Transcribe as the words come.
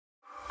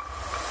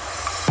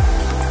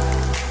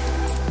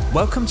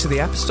Welcome to the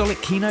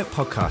Apostolic Keynote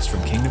Podcast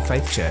from Kingdom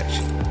Faith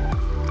Church.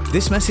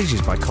 This message is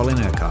by Colin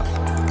Urquhart.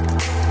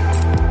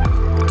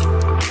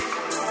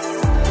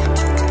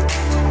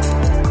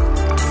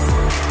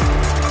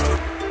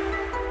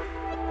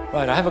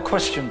 Right, I have a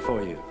question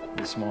for you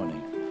this morning.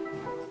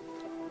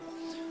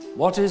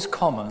 What is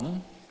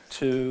common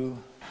to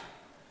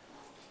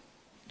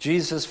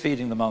Jesus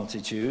feeding the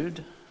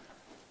multitude,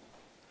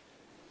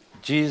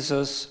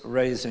 Jesus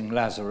raising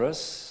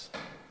Lazarus,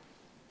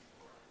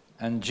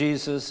 and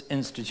Jesus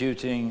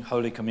instituting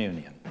Holy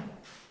Communion?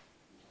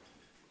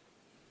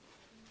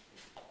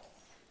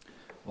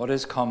 What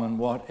is common?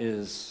 What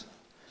is,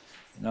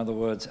 in other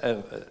words,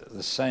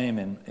 the same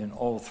in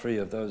all three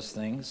of those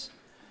things?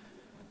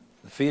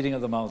 The feeding of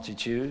the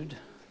multitude,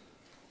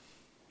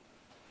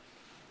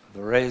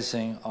 the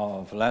raising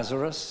of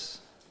Lazarus,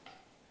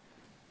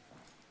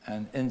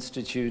 and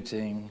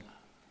instituting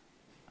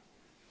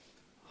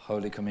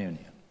Holy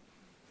Communion.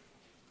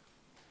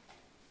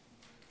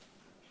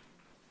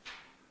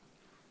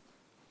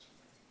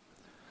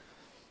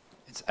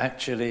 It's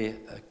actually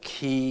a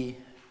key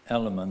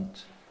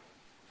element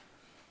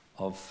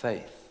of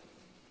faith.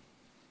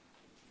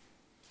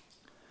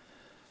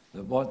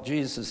 That what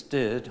Jesus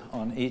did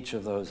on each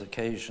of those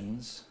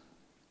occasions,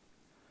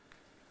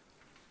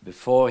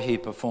 before he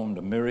performed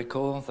a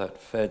miracle that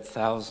fed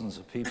thousands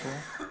of people,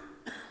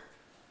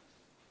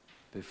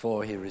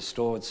 before he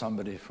restored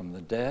somebody from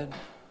the dead,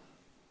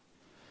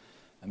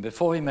 and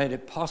before he made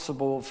it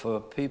possible for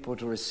people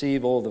to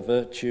receive all the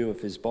virtue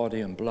of his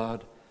body and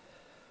blood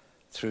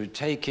through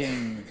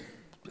taking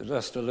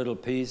just a little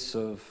piece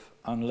of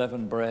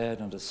unleavened bread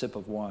and a sip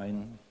of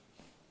wine,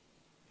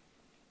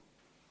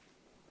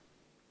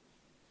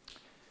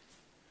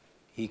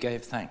 he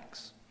gave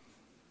thanks.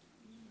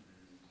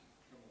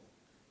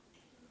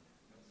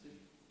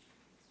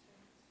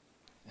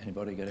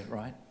 Anybody get it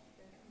right?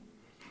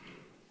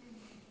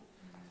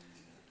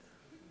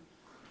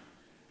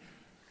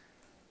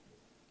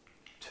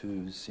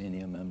 Two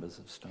senior members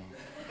of staff.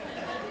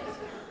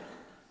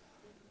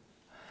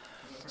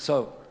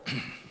 So,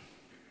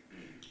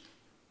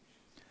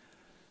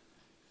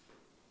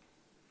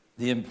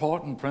 the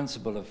important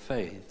principle of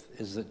faith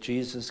is that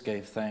Jesus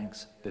gave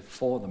thanks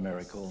before the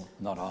miracle,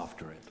 not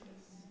after it.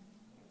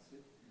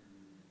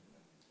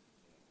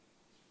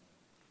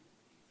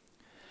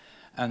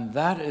 And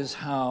that is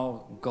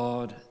how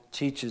God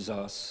teaches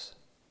us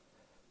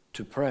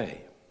to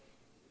pray.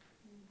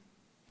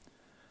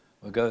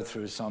 We'll go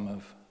through some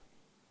of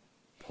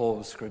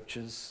Paul's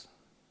scriptures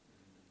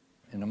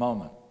in a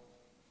moment.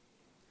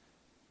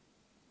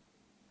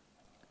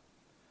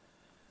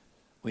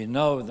 We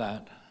know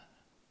that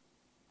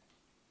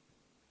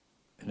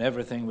in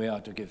everything we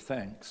are to give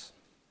thanks.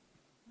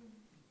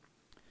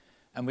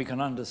 And we can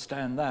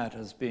understand that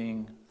as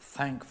being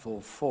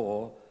thankful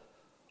for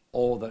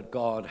all that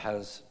God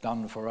has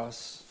done for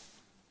us,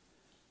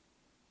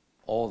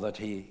 all that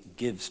he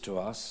gives to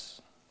us.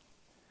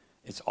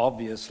 It's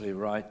obviously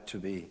right to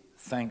be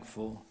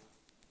thankful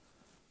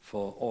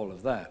for all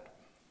of that.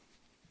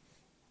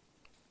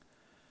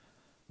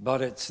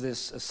 But it's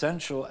this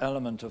essential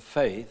element of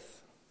faith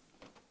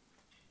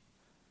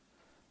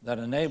that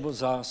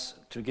enables us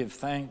to give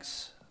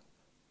thanks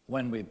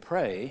when we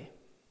pray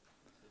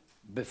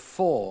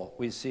before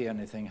we see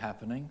anything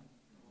happening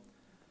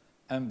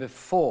and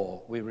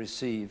before we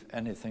receive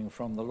anything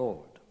from the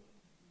Lord.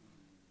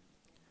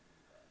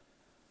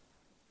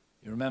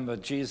 You remember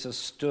Jesus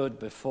stood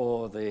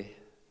before the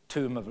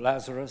tomb of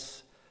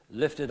Lazarus,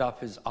 lifted up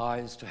his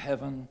eyes to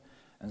heaven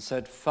and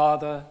said,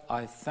 "Father,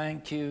 I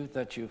thank you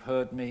that you've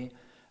heard me,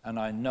 and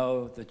I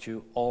know that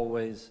you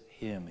always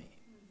hear me."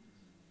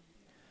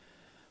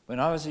 When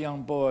I was a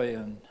young boy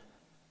and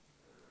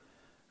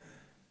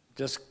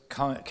just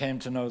came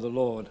to know the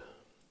Lord,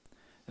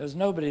 there was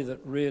nobody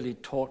that really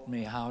taught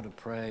me how to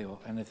pray or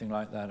anything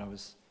like that. I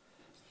was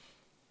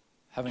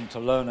having to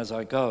learn as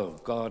I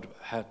go. God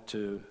had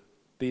to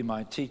be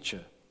my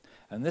teacher.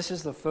 And this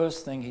is the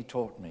first thing he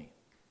taught me.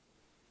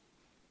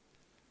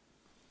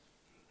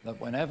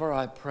 That whenever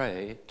I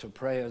pray, to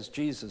pray as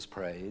Jesus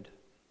prayed,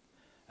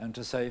 and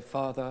to say,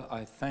 "Father,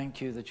 I thank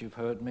you that you've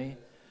heard me,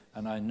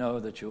 and I know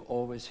that you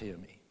always hear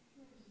me."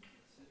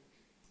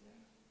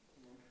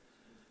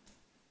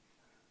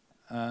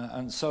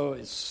 And so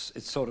it's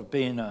sort of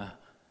been a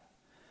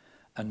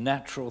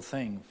natural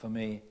thing for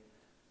me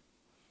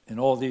in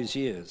all these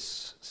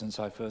years since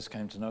I first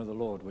came to know the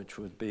Lord, which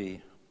would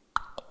be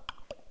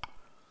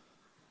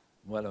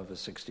well over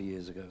 60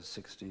 years ago,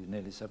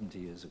 nearly 70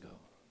 years ago.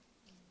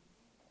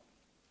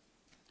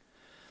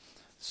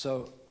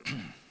 So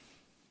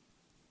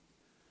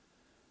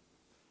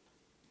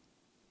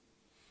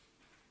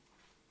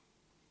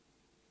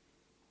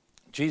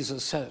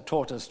Jesus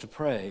taught us to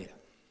pray.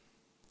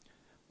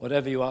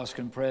 Whatever you ask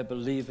in prayer,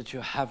 believe that you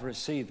have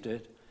received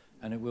it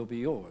and it will be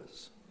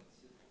yours.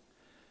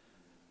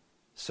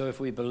 So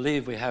if we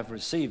believe we have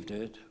received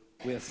it,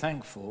 we are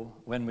thankful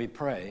when we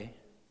pray,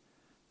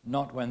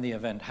 not when the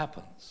event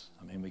happens.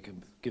 I mean, we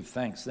can give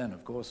thanks then,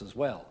 of course, as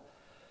well.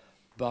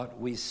 But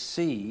we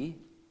see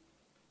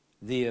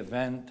the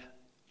event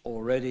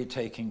already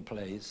taking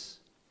place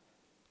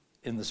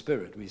in the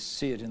Spirit. We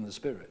see it in the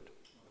Spirit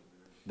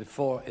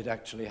before it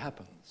actually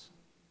happens.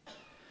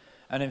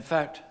 And in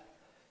fact,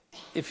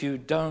 if you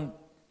don't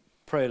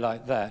pray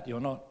like that, you're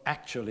not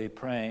actually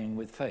praying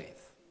with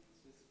faith.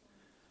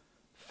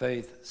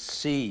 Faith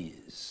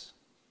sees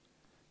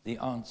the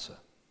answer.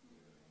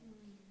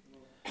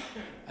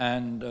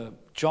 And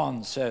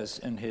John says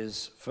in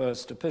his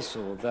first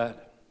epistle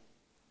that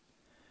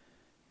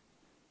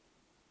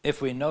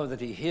if we know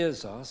that he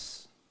hears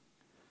us,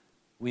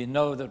 we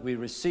know that we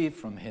receive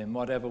from him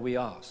whatever we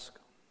ask.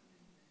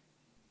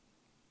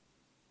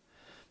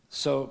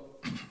 So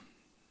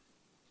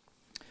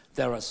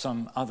there are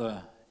some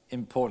other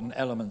important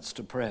elements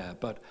to prayer,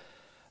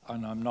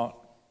 and I'm not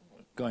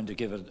going to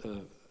give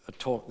a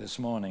talk this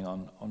morning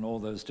on all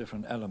those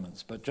different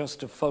elements, but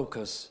just to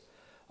focus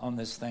on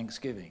this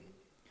thanksgiving.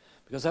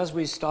 Because as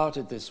we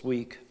started this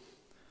week,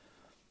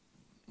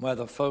 where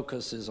the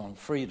focus is on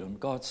freedom,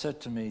 God said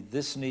to me,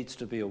 this needs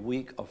to be a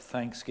week of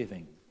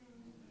thanksgiving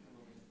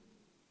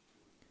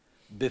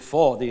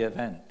before the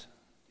event.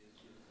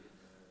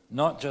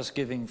 Not just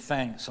giving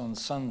thanks on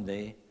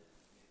Sunday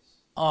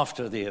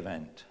after the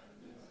event.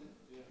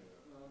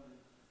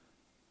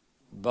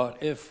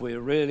 But if we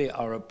really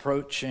are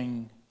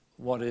approaching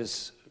what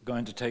is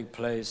going to take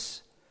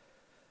place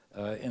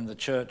in the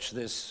church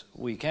this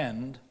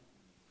weekend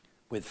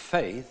with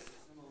faith,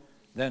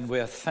 then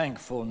we're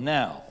thankful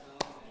now.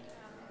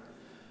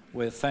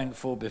 We're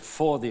thankful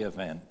before the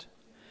event.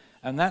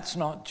 And that's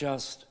not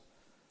just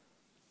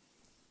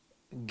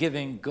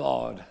giving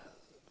God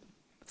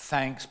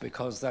thanks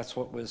because that's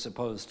what we're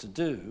supposed to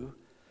do.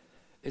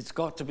 It's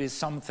got to be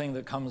something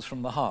that comes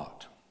from the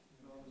heart.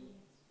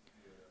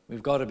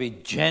 We've got to be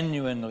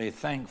genuinely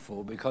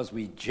thankful because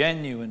we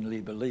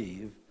genuinely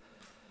believe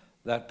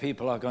that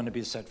people are going to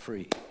be set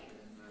free.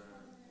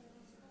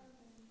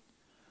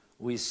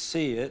 We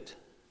see it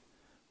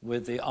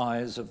with the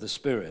eyes of the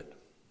Spirit.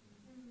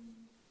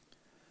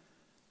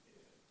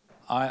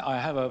 I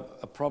have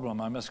a problem,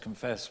 I must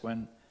confess,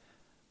 when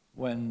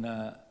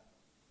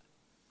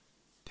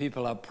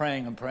people are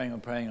praying and praying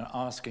and praying and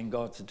asking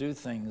God to do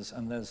things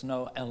and there's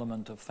no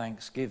element of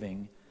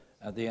thanksgiving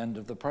at the end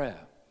of the prayer.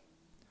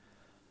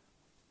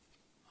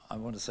 I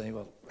want to say,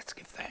 well, let's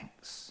give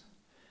thanks.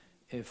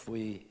 If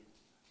we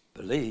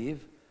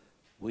believe,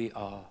 we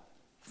are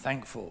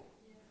thankful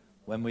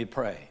when we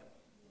pray.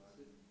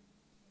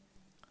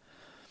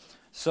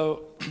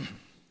 So,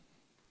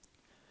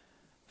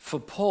 for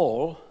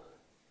Paul,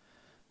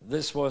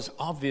 this was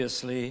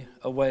obviously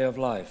a way of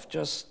life.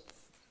 Just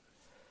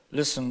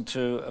listen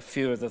to a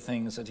few of the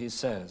things that he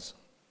says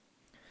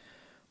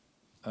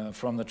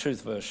from the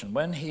Truth Version.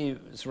 When he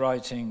was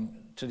writing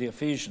to the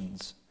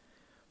Ephesians,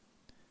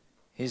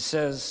 he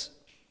says,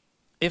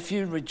 if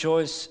you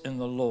rejoice in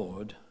the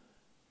Lord,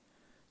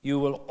 you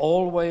will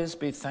always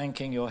be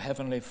thanking your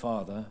Heavenly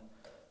Father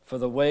for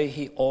the way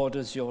he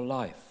orders your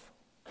life,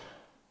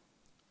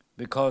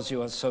 because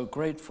you are so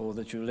grateful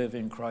that you live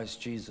in Christ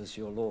Jesus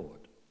your Lord.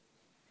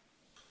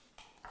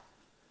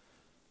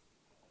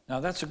 Now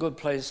that's a good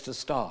place to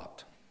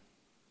start.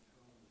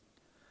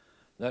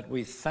 That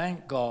we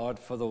thank God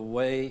for the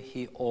way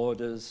he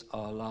orders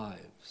our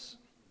lives.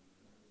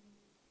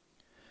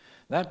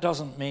 That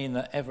doesn't mean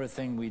that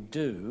everything we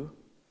do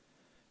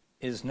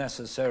is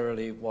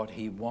necessarily what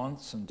he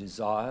wants and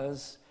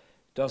desires.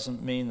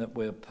 Doesn't mean that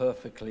we're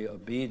perfectly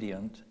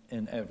obedient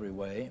in every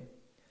way.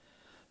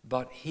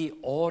 But he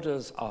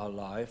orders our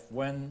life.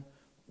 When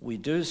we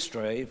do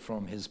stray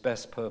from his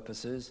best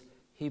purposes,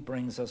 he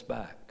brings us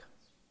back.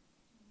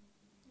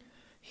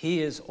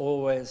 He is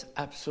always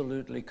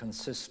absolutely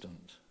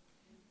consistent.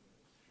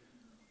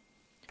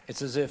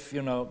 It's as if,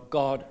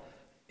 God,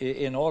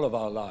 in all of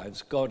our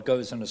lives, God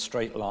goes in a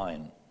straight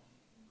line.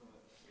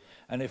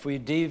 And if we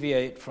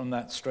deviate from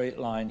that straight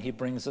line, he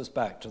brings us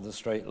back to the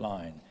straight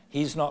line.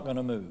 He's not going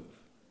to move.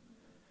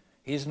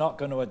 He's not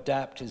going to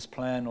adapt his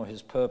plan or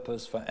his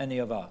purpose for any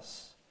of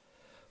us.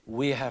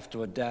 We have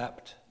to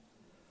adapt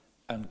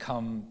and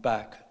come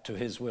back to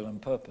his will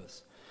and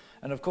purpose.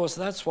 And of course,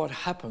 that's what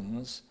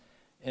happens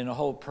in a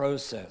whole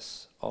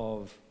process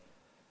of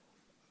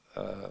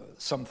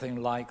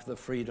something like the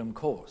Freedom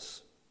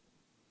Course.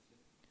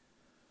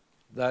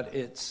 That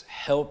it's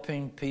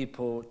helping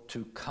people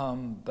to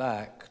come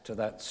back to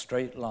that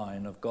straight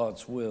line of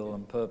God's will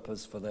and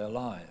purpose for their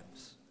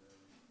lives.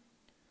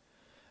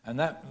 And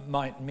that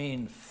might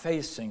mean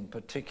facing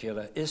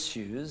particular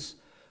issues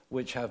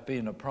which have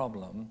been a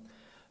problem,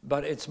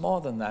 but it's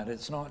more than that.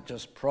 It's not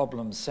just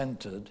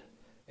problem-centered,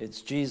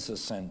 it's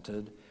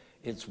Jesus-centered.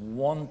 It's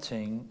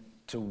wanting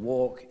to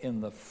walk in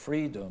the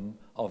freedom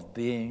of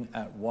being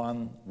at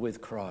one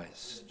with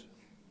Christ,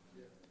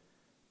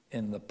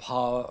 in the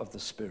power of the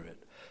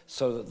Spirit,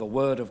 so that the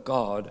Word of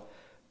God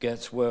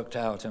gets worked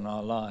out in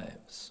our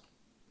lives.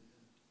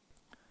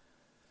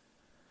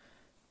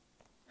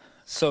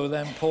 So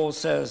then Paul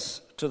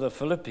says to the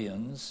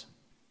Philippians,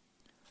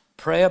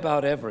 pray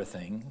about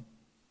everything,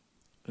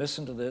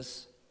 listen to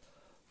this,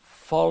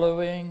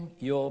 following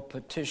your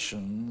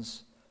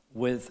petitions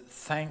with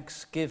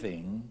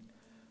thanksgiving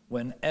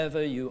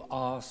whenever you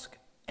ask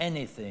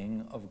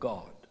anything of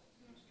God.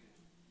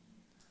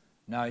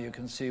 Now you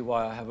can see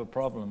why I have a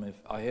problem if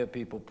I hear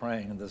people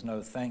praying and there's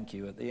no thank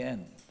you at the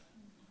end.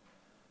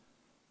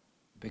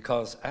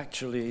 Because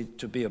actually,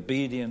 to be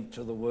obedient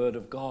to the word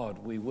of God,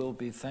 we will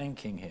be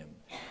thanking him.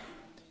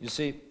 You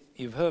see,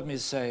 you've heard me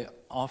say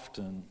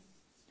often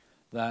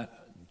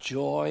that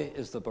joy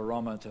is the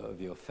barometer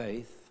of your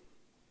faith.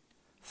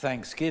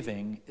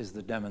 Thanksgiving is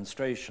the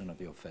demonstration of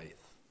your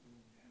faith.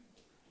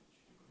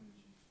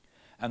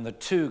 And the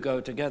two go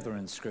together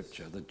in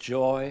Scripture, the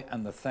joy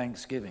and the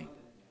thanksgiving.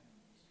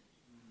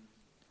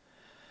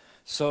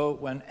 So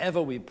whenever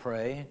we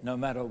pray, no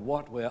matter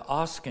what we're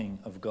asking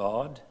of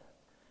God,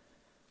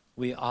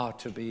 we are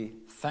to be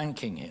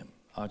thanking him.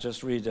 I'll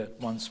just read it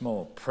once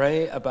more.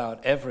 Pray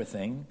about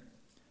everything,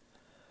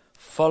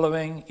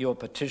 following your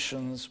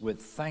petitions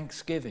with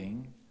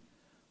thanksgiving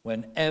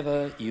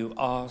whenever you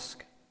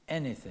ask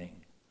anything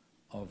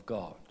of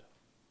God.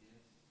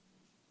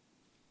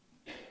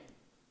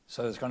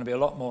 So there's going to be a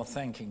lot more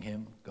thanking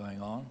him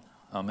going on.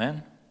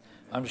 Amen.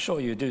 I'm sure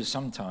you do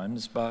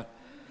sometimes, but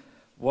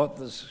what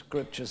the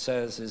scripture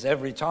says is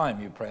every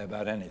time you pray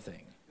about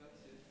anything,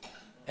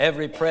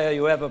 every prayer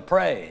you ever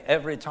pray,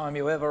 every time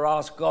you ever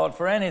ask God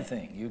for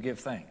anything, you give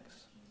thanks.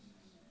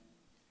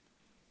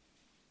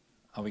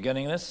 Are we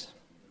getting this?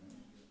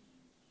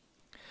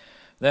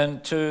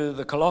 Then to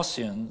the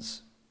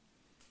Colossians,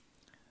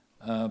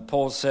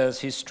 Paul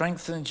says, he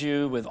strengthens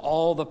you with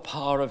all the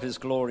power of his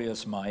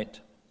glorious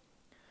might,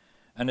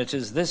 and it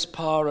is this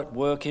power at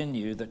work in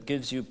you that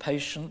gives you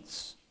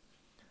patience,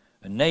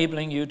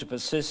 enabling you to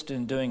persist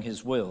in doing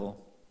his will,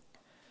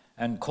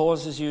 and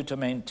causes you to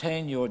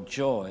maintain your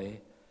joy,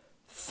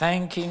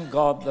 thanking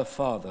God the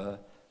Father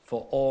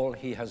for all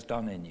he has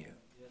done in you.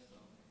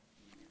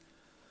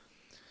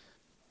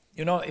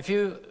 You know, if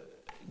you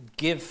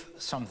give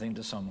something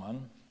to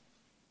someone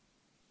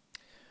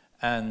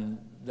and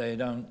they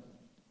don't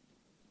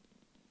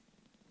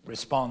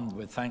respond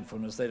with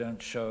thankfulness, they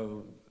don't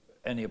show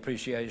any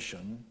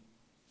appreciation,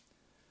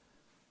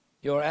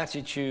 your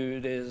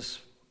attitude is,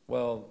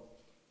 well,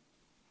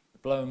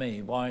 blow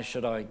me, why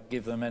should I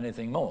give them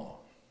anything more?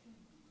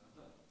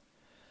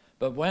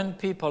 But when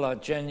people are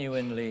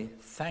genuinely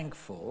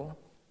thankful,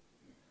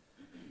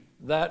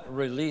 that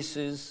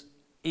releases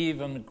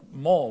even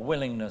more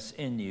willingness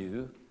in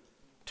you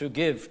to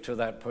give to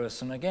that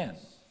person again.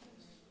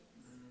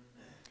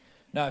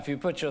 Now, if you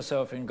put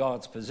yourself in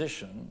God's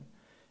position,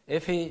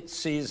 if he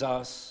sees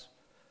us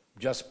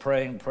just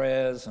praying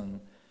prayers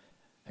and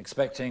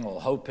expecting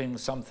or hoping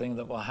something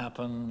that will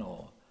happen,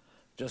 or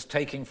just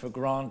taking for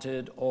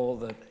granted all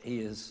that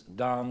he has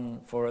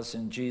done for us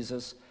in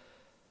Jesus,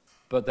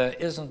 but there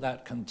isn't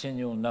that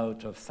continual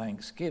note of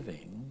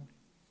thanksgiving,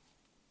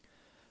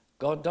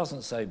 God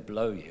doesn't say,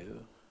 blow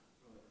you,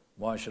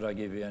 why should I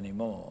give you any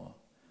more?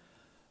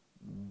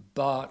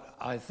 But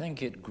I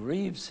think it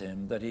grieves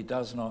him that he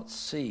does not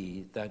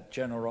see that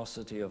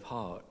generosity of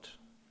heart,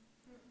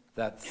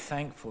 that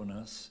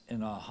thankfulness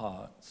in our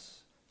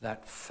hearts,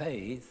 that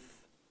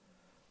faith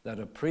that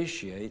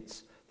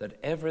appreciates that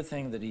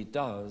everything that he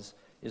does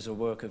is a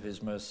work of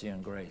his mercy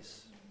and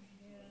grace.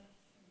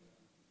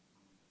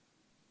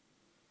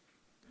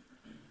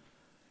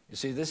 You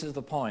see, this is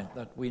the point,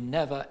 that we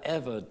never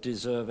ever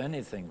deserve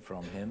anything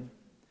from him.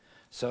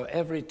 So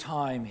every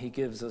time he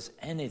gives us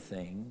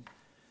anything,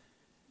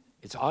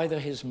 it's either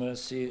his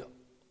mercy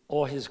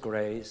or his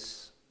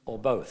grace or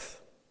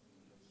both.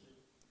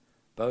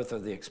 Both are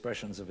the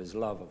expressions of his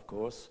love, of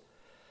course.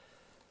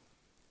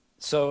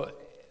 So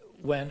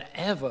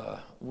whenever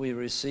we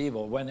receive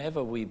or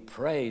whenever we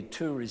pray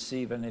to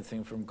receive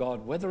anything from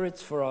God, whether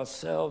it's for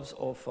ourselves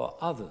or for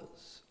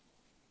others,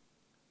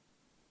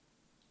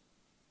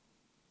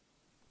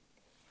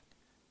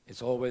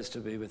 it's always to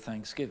be with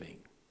thanksgiving.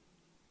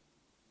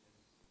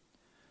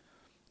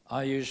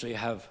 I usually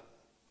have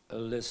a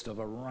list of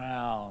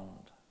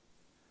around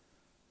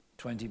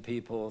 20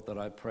 people that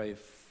I pray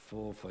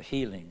for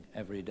healing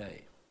every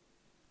day.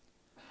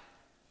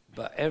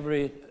 But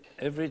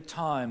every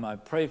time I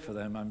pray for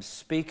them, I'm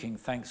speaking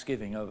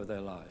thanksgiving over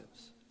their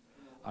lives.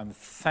 I'm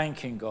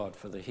thanking God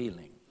for the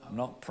healing. I'm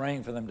not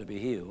praying for them to be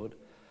healed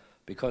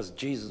because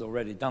Jesus has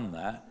already done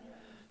that.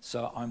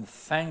 So I'm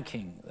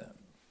thanking them,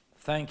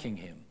 thanking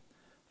him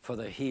for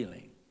the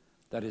healing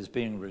that is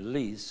being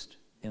released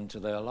into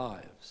their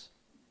lives.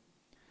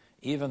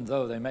 Even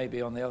though they may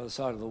be on the other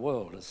side of the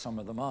world, as some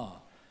of them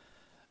are,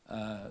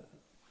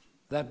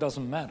 that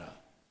doesn't matter.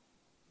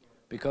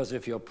 Because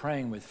if you're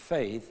praying with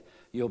faith,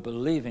 you're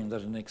believing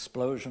that an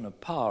explosion of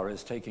power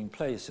is taking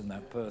place in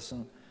that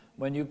person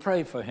when you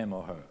pray for him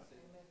or her.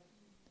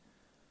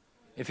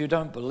 If you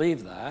don't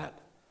believe that,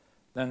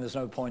 then there's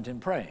no point in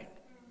praying.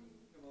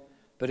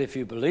 But if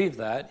you believe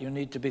that, you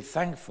need to be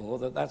thankful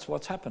that that's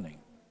what's happening.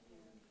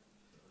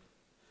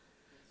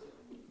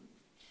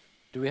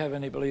 Do we have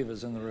any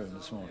believers in the room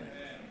this morning?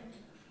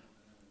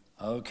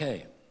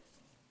 Okay.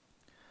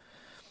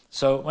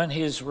 So when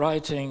he's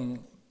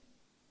writing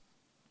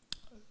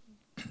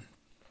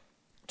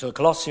To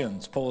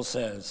Colossians, Paul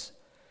says,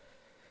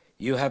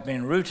 "You have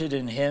been rooted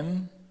in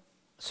him,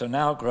 so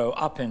now grow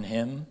up in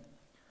him.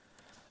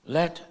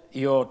 Let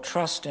your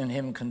trust in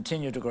him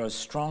continue to grow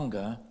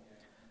stronger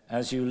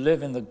as you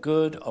live in the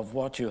good of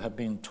what you have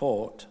been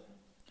taught,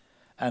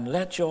 and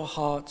let your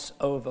hearts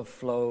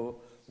overflow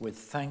with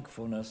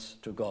thankfulness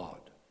to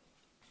God."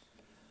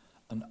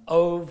 An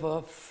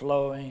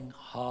overflowing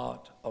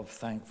heart of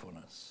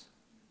thankfulness.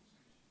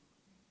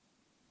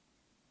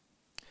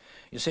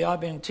 You see,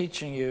 I've been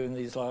teaching you in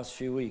these last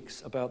few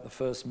weeks about the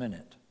first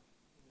minute.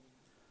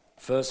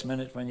 First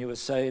minute when you were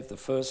saved, the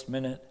first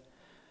minute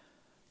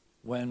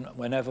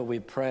whenever we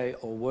pray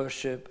or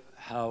worship,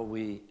 how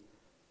we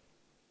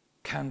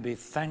can be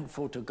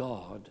thankful to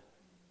God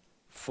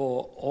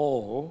for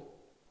all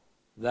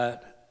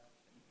that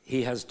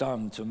he has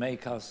done to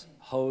make us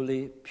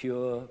holy,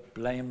 pure,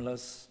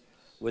 blameless,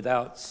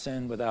 without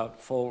sin, without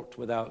fault,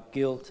 without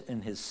guilt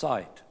in his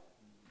sight.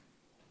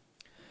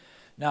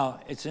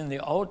 Now, it's in the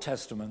Old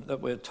Testament that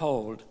we're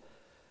told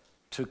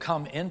to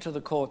come into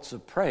the courts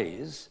of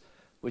praise,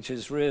 which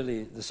is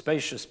really the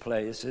spacious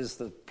place, is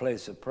the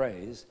place of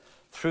praise,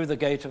 through the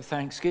gate of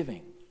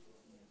thanksgiving.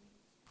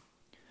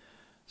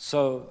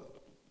 So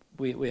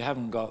we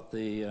haven't got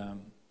the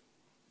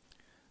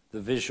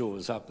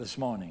visuals up this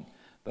morning,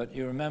 but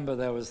you remember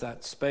there was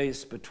that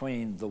space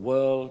between the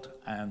world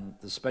and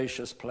the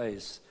spacious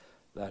place,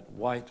 that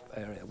white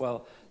area.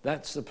 Well,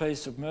 that's the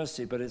place of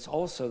mercy, but it's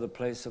also the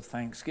place of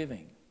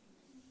thanksgiving.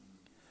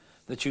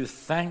 That you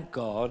thank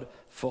God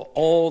for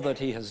all that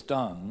he has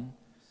done,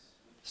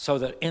 so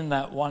that in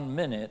that 1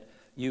 minute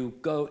you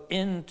go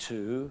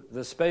into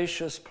the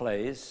spacious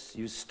place,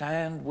 you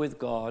stand with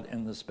God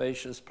in the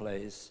spacious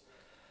place,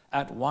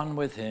 at one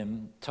with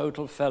him,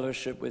 total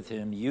fellowship with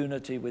him,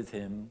 unity with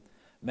him,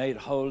 made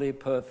holy,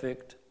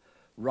 perfect,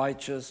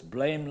 righteous,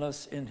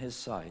 blameless in his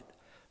sight.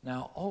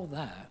 Now, all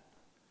that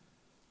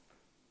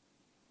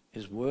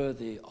is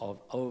worthy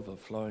of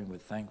overflowing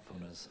with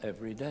thankfulness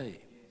every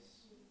day.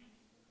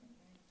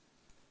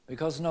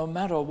 Because no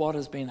matter what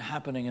has been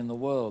happening in the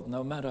world,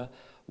 no matter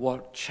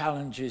what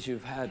challenges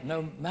you've had,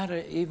 no matter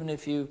even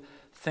if you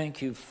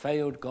think you've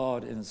failed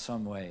God in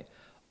some way,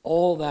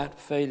 all that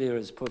failure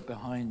is put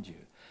behind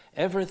you.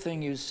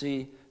 Everything you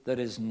see that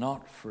is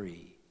not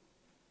free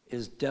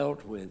is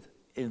dealt with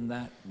in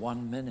that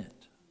 1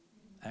 minute,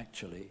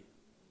 actually.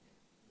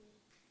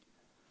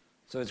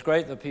 So it's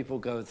great that people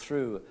go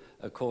through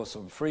a course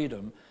on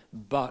freedom,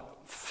 but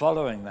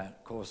following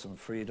that course on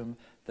freedom,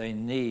 they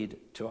need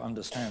to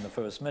understand the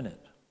first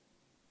minute.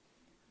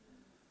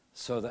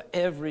 So that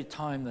every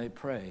time they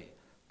pray,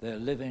 they're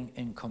living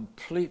in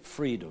complete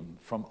freedom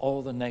from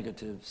all the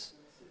negatives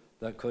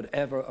that could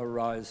ever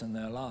arise in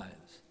their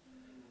lives.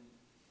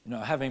 You know,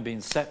 having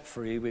been set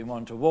free, we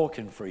want to walk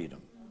in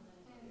freedom.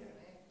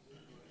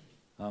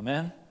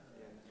 Amen?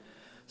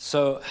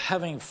 So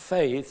having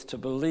faith to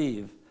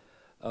believe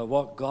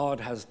what God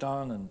has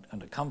done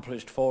and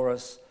accomplished for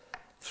us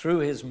through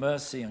his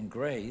mercy and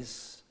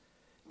grace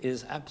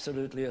is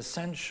absolutely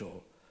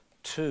essential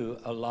to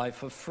a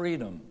life of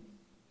freedom.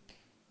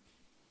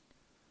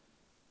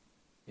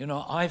 You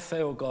know, I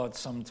fail God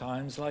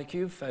sometimes like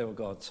you fail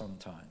God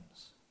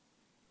sometimes.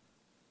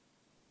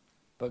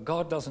 But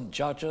God doesn't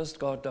judge us,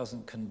 God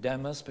doesn't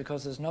condemn us,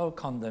 because there's no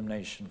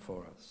condemnation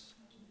for us.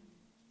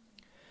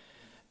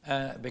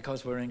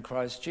 Because we're in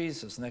Christ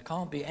Jesus, and there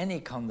can't be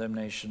any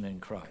condemnation in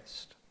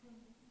Christ.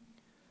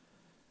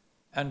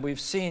 And we've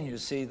seen, you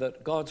see,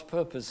 that God's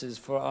purpose is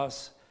for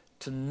us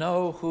to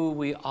know who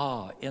we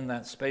are in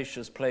that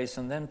spacious place,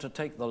 and then to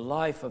take the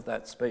life of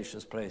that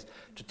spacious place,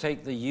 to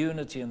take the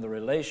unity and the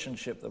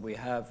relationship that we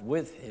have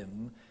with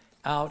him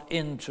out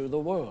into the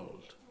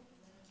world.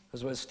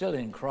 Because we're still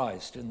in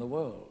Christ in the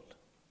world.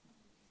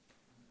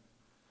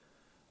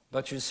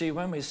 But you see,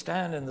 when we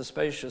stand in the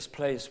spacious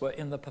place, we're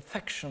in the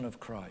perfection of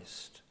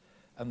Christ.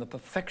 And the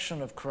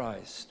perfection of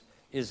Christ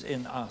is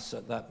in us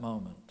at that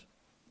moment.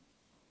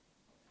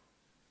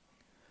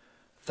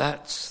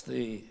 That's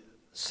the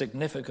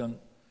significant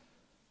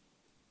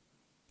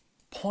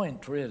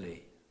point,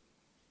 really,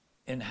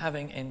 in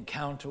having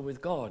encounter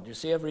with God. You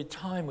see, every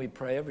time we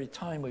pray, every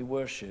time we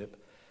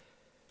worship,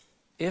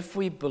 if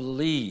we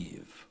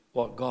believe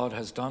what God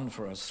has done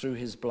for us through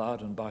his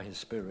blood and by his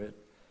Spirit,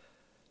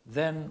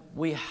 then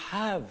we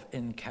have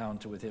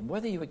encounter with him.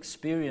 Whether you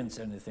experience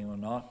anything or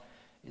not,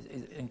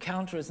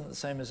 encounter isn't the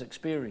same as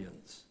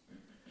experience.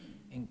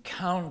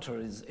 Encounter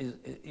is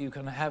you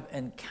can have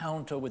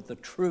encounter with the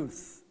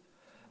truth,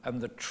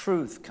 and the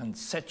truth can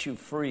set you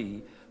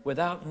free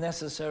without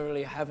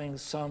necessarily having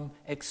some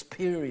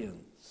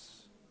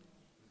experience.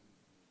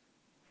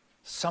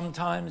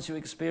 Sometimes you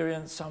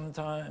experience,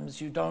 sometimes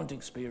you don't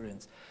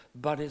experience.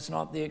 But it's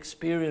not the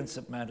experience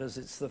that matters,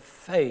 it's the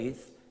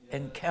faith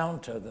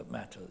encounter that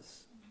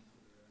matters.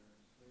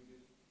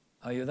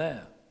 Are you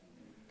there?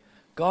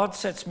 God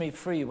sets me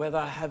free whether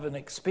I have an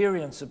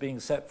experience of being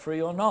set free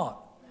or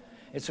not.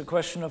 It's a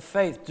question of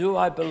faith. Do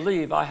I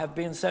believe I have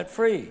been set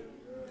free?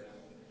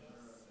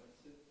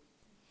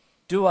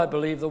 Do I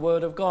believe the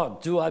word of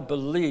God? Do I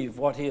believe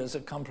what he has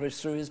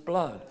accomplished through his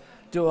blood?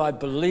 Do I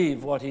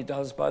believe what he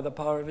does by the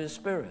power of his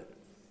Spirit?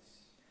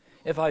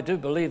 If I do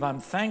believe, I'm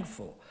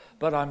thankful.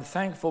 But I'm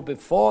thankful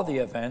before the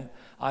event.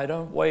 I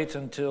don't wait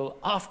until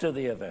after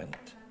the event.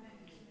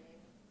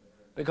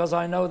 Because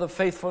I know the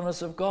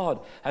faithfulness of God.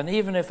 And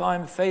even if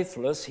I'm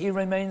faithless, he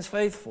remains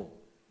faithful.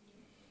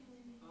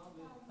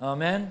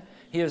 Amen?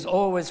 He is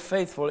always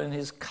faithful in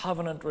his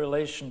covenant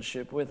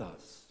relationship with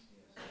us.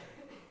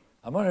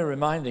 I'm only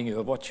reminding you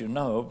of what you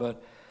know,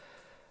 but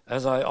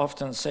as I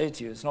often say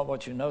to you, it's not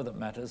what you know that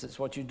matters, it's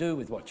what you do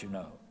with what you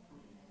know.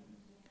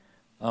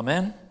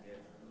 Amen?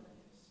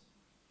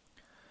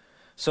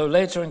 So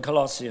later in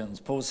Colossians,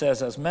 Paul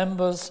says, as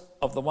members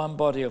of the one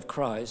body of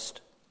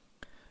Christ,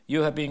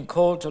 you have been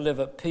called to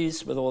live at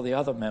peace with all the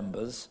other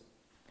members.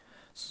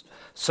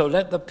 So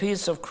let the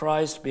peace of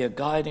Christ be a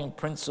guiding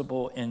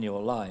principle in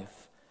your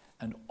life,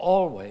 and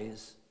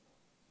always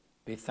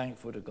be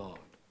thankful to God.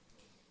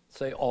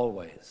 Say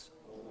always.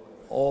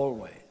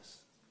 Always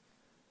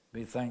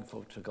be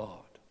thankful to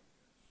God.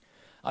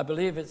 I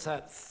believe it's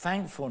that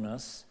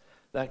thankfulness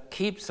that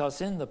keeps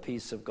us in the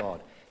peace of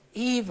God,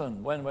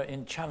 even when we're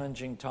in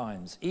challenging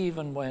times,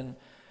 even when,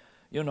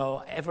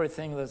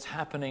 everything that's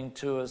happening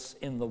to us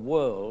in the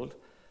world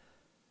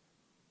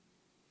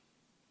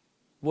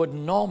would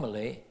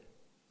normally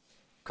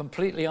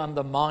completely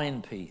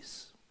undermine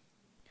peace.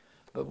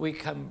 But we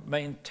can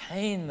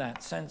maintain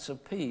that sense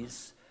of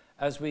peace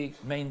as we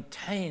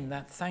maintain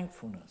that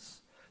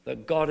thankfulness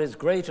that God is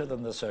greater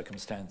than the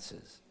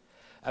circumstances.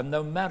 And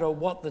no matter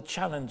what the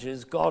challenge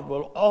is, God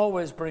will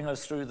always bring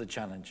us through the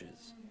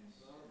challenges.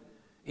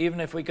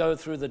 Even if we go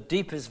through the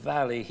deepest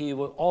valley, he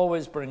will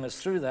always bring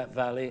us through that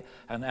valley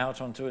and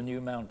out onto a new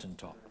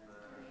mountaintop.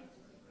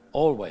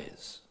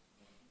 Always.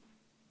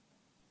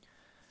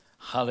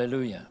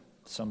 Hallelujah.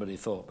 Somebody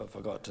thought but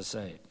forgot to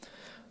say.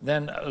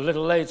 Then a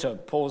little later,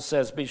 Paul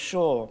says, be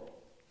sure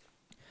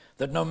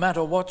that no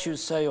matter what you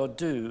say or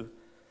do,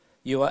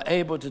 you are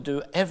able to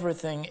do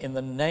everything in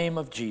the name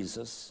of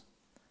Jesus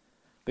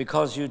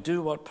because you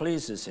do what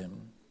pleases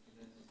him,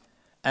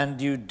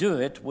 and you do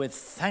it with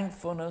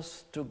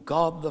thankfulness to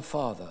God the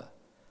Father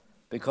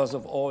because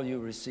of all you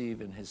receive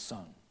in his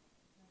Son.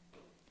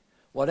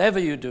 Whatever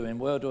you do in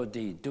word or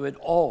deed, do it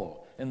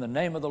all in the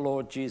name of the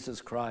Lord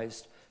Jesus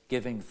Christ,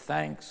 giving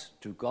thanks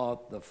to God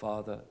the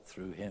Father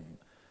through him,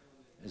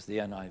 is the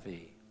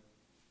NIV.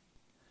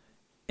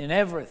 In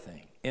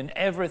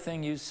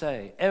everything you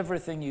say,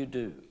 everything you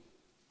do,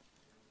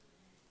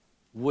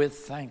 with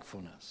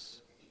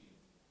thankfulness.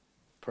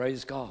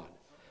 Praise God.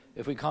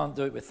 If we can't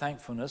do it with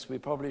thankfulness, we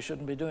probably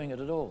shouldn't be doing it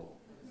at all.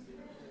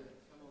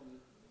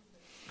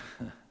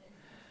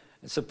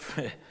 It's a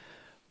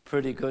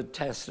pretty good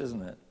test,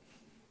 isn't it?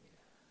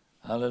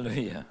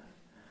 Hallelujah.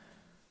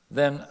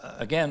 Then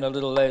again, a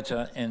little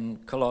later in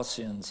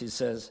Colossians, he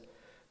says,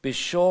 be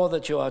sure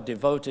that you are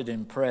devoted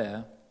in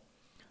prayer,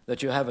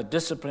 that you have a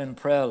disciplined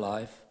prayer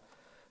life,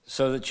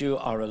 so that you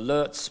are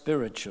alert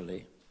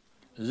spiritually,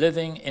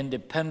 living in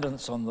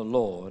dependence on the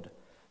Lord,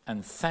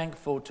 and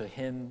thankful to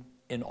him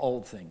in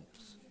all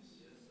things.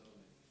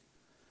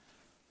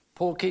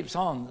 Paul keeps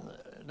on,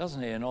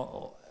 doesn't he? In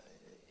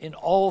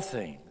all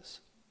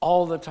things,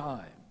 all the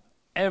time,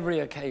 every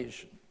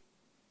occasion,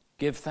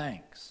 give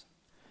thanks.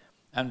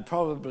 And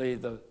probably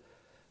the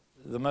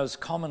most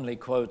commonly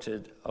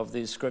quoted of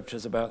these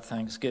scriptures about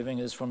thanksgiving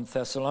is from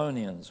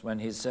Thessalonians, when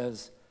he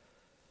says,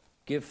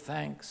 give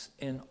thanks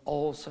in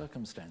all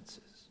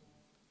circumstances.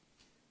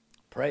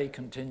 Pray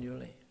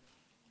continually.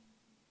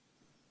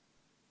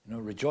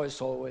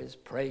 Rejoice always,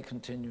 pray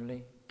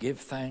continually, give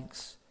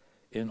thanks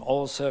in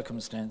all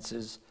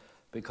circumstances,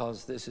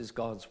 because this is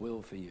God's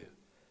will for you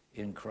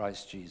in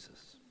Christ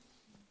Jesus.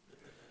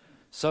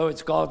 So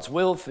it's God's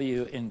will for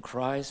you in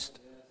Christ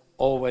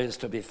always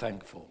to be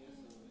thankful.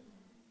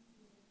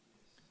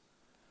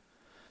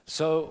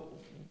 So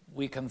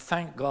we can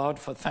thank God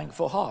for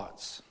thankful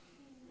hearts.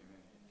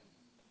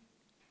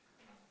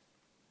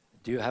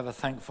 Do you have a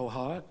thankful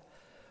heart?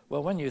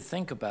 Well, when you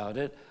think about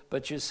it,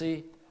 but you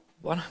see,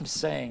 what I'm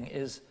saying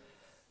is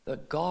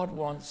that God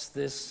wants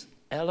this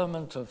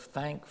element of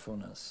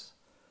thankfulness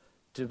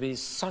to be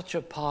such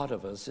a part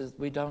of us that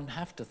we don't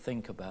have to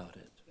think about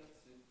it.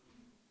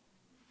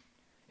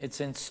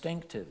 It's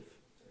instinctive.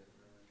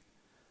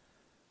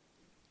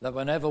 That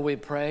whenever we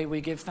pray, we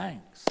give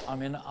thanks. I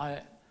mean,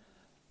 I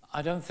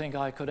don't think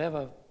I could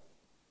ever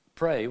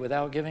pray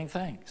without giving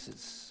thanks.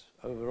 It's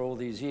over all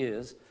these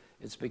years,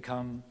 it's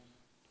become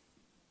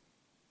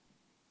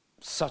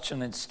such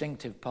an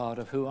instinctive part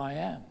of who I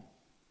am.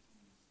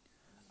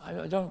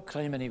 I don't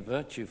claim any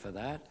virtue for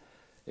that.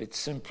 It's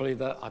simply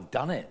that I've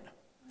done it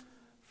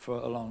for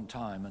a long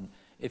time. And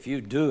if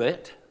you do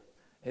it,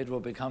 it will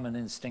become an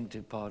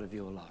instinctive part of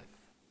your life.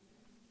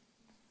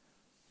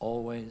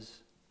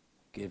 Always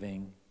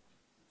giving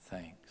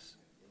thanks.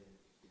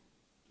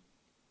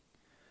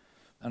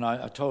 And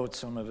I told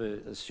some of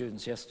the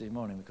students yesterday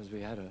morning, because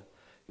you had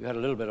a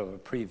little bit of a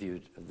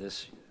preview of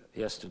this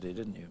yesterday,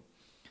 didn't you,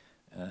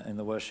 in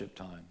the worship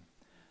time,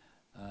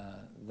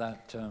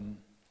 that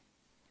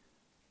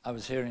I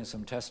was hearing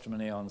some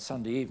testimony on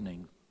Sunday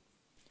evening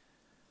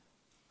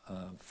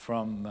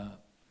from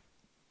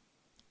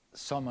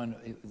someone,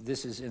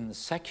 this is in the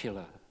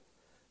secular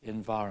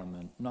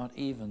environment, not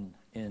even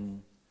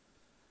in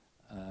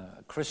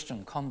a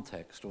Christian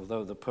context,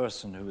 although the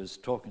person who is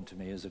talking to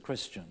me is a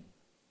Christian.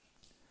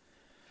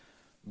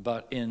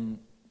 But in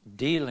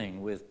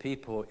dealing with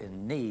people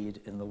in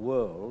need in the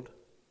world,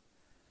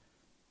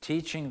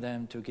 teaching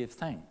them to give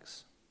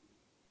thanks,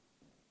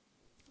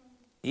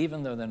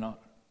 even though they're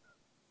not,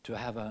 to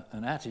have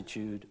an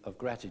attitude of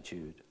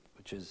gratitude,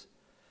 which is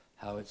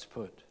how it's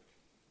put.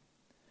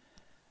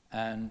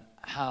 And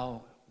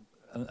how,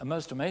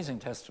 most amazing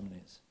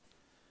testimonies.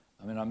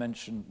 I mean, I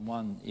mentioned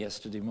one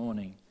yesterday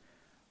morning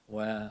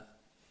where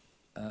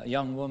a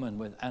young woman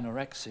with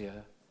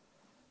anorexia,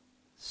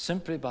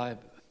 simply by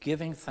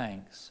giving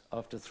thanks,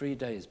 after 3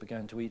 days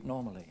began to eat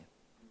normally.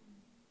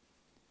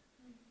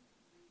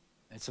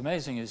 It's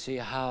amazing, you see,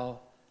 how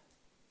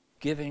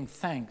giving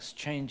thanks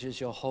changes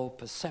your whole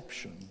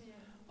perception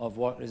of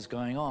what is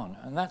going on.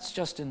 And that's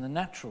just in the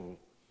natural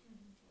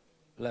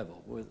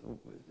level, with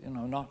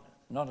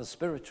not a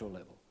spiritual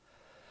level.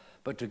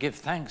 But to give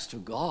thanks to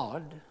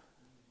God,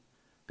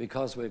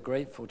 because we're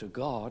grateful to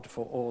God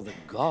for all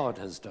that God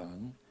has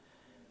done,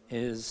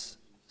 is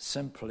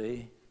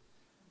simply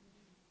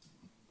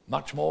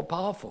much more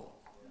powerful,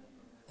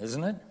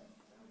 isn't it?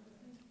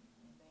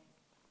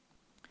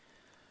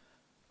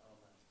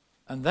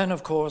 And then,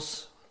 of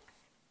course,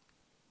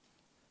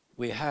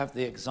 we have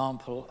the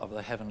example of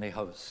the heavenly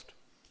host.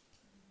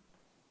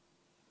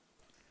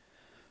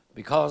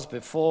 Because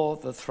before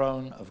the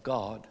throne of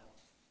God,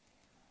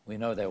 we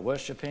know they're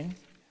worshiping,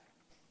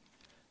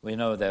 we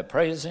know they're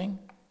praising,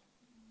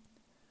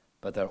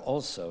 but they're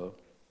also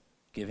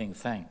giving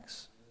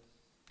thanks.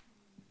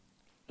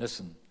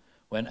 Listen,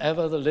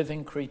 whenever the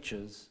living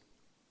creatures,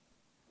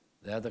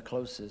 they're the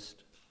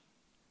closest,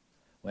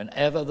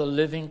 whenever the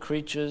living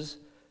creatures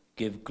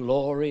give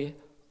glory,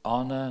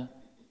 honor,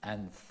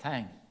 and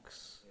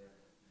thanks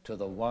to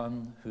the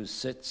one who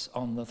sits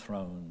on the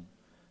throne,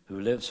 who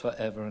lives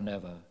forever and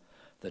ever,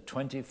 the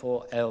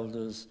 24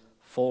 elders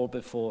fall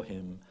before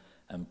him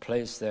and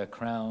place their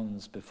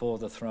crowns before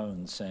the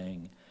throne,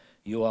 saying,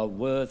 "You are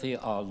worthy,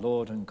 our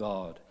Lord and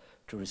God,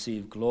 to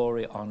receive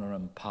glory, honor,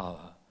 and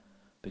power,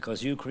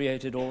 because you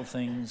created all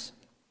things,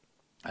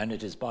 and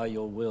it is by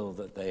your will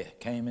that they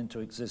came into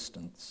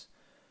existence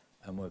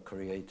and were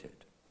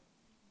created."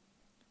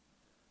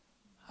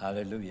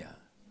 Hallelujah.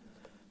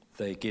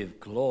 They give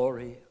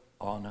glory,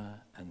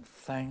 honor, and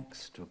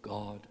thanks to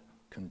God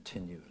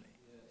continually.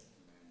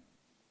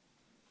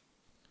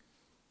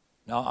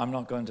 Now, I'm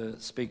not going to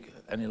speak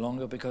any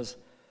longer because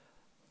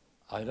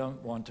I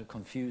don't want to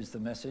confuse the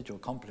message or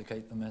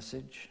complicate the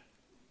message.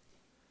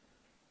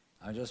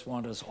 I just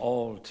want us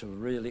all to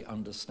really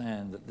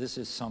understand that this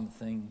is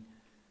something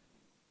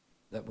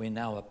that we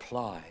now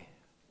apply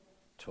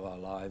to our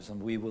lives,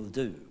 and we will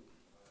do.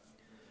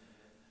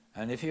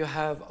 And if you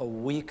have a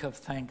week of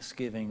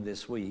Thanksgiving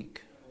this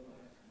week,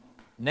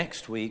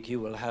 next week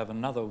you will have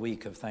another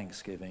week of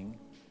Thanksgiving,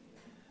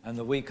 and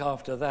the week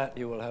after that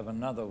you will have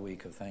another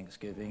week of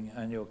Thanksgiving,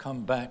 and you'll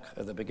come back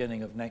at the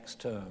beginning of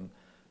next term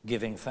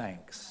giving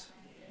thanks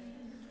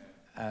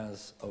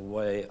as a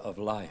way of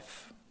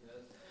life.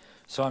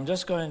 So I'm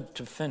just going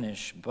to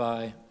finish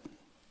by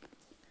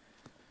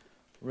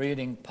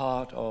reading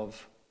part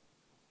of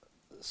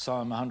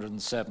Psalm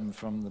 107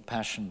 from the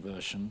Passion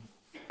Version.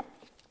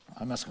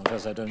 I must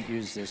confess I don't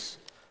use this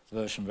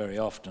version very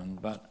often,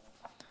 but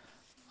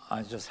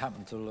I just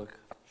happened to look,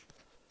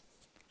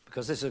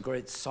 because this is a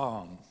great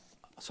psalm,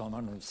 Psalm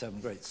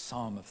 107, great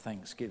psalm of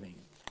thanksgiving,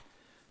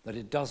 that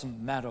it doesn't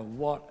matter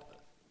what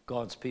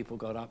God's people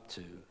got up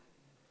to,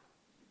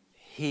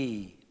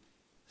 he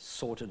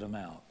sorted them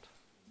out.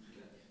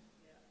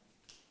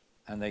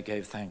 And they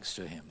gave thanks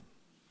to him.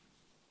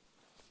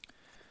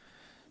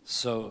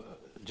 So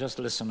just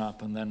listen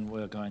up and then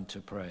we're going to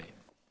pray.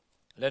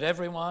 Let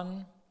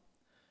everyone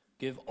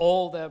give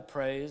all their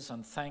praise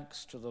and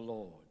thanks to the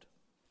Lord.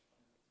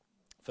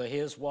 For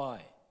here's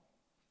why.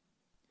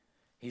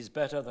 He's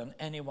better than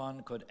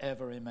anyone could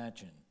ever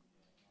imagine.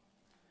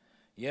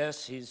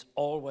 Yes, he's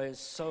always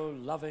so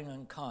loving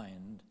and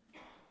kind,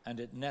 and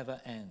it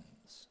never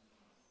ends.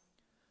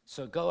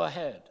 So go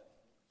ahead,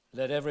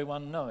 let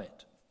everyone know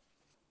it.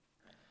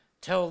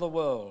 Tell the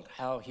world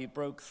how he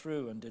broke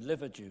through and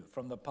delivered you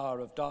from the power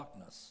of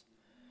darkness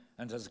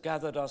and has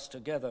gathered us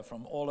together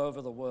from all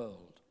over the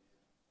world.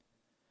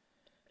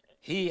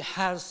 He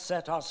has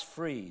set us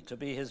free to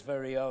be his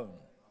very own.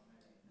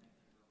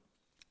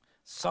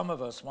 Some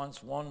of us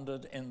once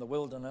wandered in the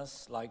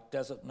wilderness like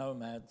desert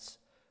nomads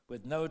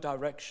with no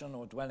direction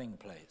or dwelling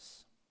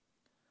place.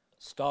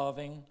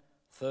 Starving,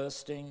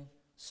 thirsting,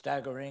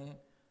 staggering,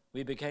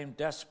 we became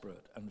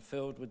desperate and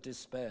filled with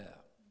despair.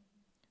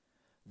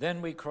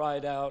 Then we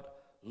cried out,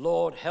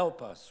 "Lord,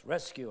 help us,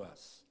 rescue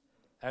us."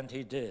 And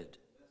he did.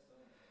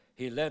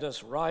 He led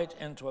us right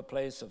into a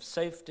place of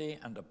safety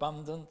and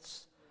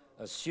abundance,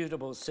 a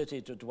suitable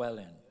city to dwell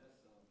in.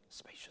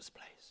 Spacious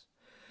place.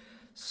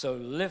 So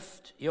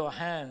lift your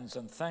hands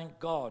and thank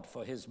God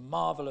for his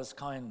marvelous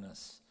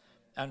kindness.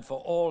 and for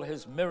all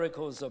his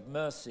miracles of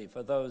mercy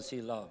for those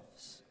he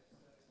loves.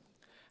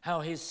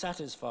 How he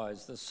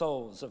satisfies the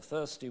souls of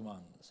thirsty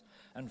ones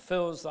and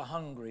fills the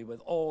hungry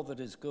with all that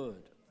is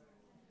good.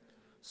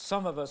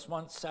 Some of us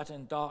once sat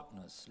in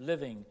darkness,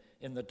 living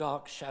in the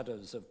dark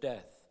shadows of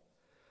death.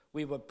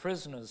 We were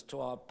prisoners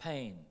to our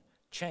pain,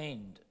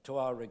 chained to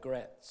our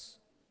regrets.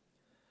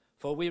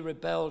 For we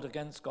rebelled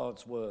against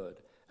God's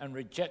word and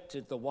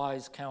rejected the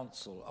wise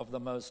counsel of the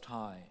Most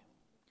High.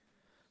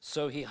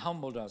 So he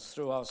humbled us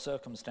through our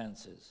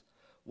circumstances,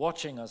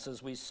 watching us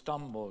as we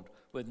stumbled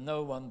with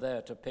no one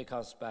there to pick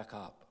us back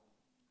up.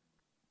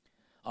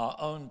 Our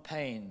own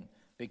pain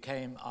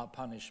became our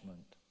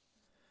punishment.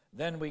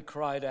 Then we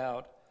cried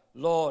out,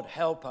 "Lord,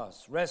 help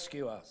us,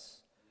 rescue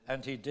us."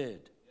 And he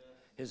did.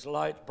 His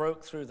light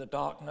broke through the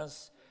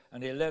darkness,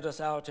 and he led us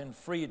out in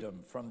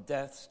freedom from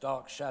death's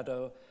dark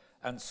shadow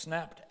and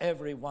snapped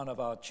every one of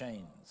our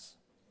chains.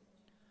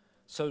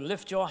 So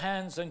lift your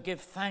hands and give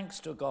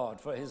thanks to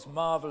God for his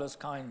marvelous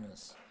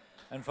kindness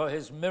and for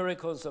his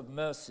miracles of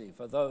mercy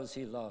for those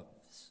he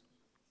loves.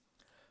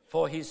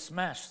 For he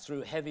smashed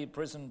through heavy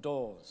prison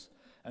doors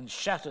and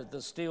shattered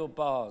the steel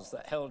bars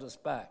that held us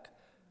back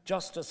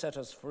just to set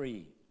us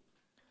free.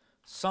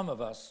 Some of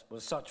us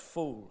were such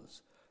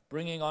fools,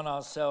 bringing on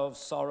ourselves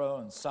sorrow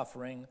and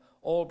suffering,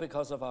 all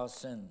because of our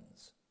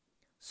sins.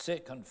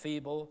 Sick and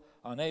feeble,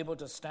 unable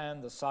to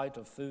stand the sight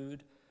of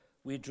food,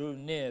 we drew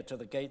near to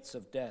the gates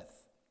of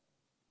death.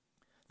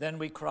 Then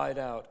we cried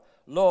out,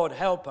 "Lord,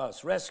 help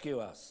us, rescue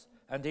us."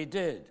 And he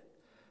did.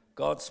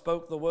 God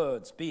spoke the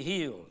words, "Be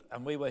healed,"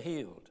 and we were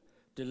healed,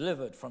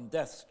 delivered from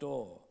death's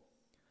door.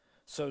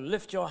 So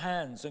lift your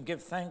hands and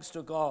give thanks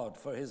to God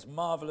for his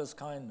marvelous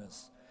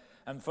kindness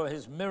and for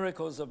his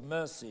miracles of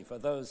mercy for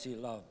those he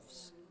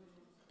loves.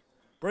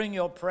 Bring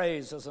your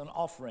praise as an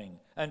offering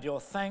and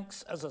your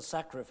thanks as a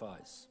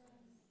sacrifice,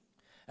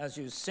 as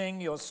you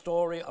sing your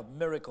story of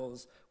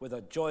miracles with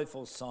a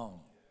joyful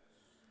song.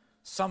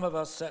 Some of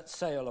us set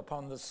sail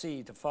upon the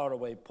sea to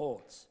faraway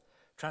ports,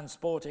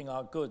 transporting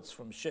our goods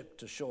from ship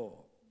to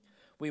shore.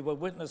 We were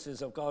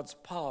witnesses of God's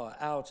power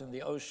out in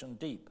the ocean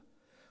deep.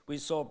 We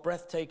saw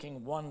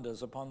breathtaking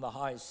wonders upon the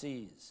high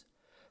seas.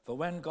 For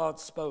when God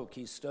spoke,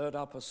 he stirred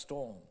up a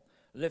storm,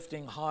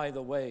 lifting high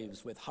the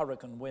waves with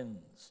hurricane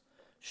winds.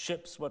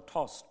 Ships were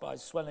tossed by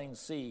swelling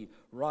sea,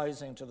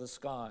 rising to the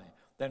sky,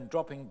 then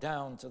dropping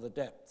down to the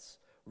depths,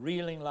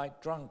 reeling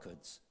like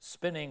drunkards,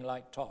 spinning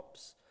like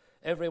tops,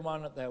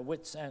 everyone at their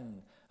wits'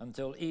 end,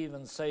 until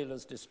even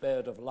sailors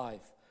despaired of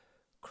life,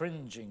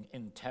 cringing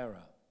in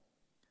terror.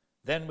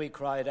 Then we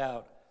cried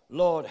out,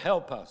 "Lord,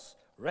 help us,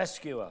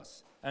 rescue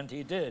us." And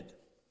he did.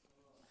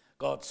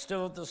 God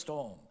stilled the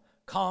storm,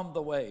 calmed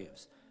the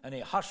waves, and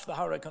he hushed the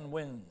hurricane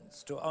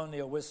winds to only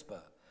a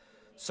whisper.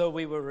 So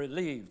we were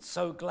relieved,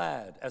 so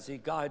glad, as he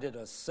guided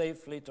us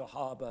safely to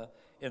harbor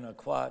in a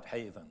quiet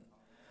haven.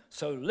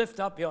 So lift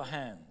up your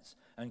hands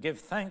and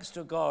give thanks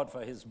to God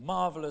for his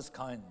marvelous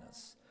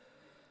kindness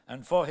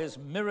and for his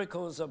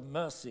miracles of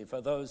mercy for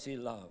those he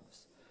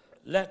loves.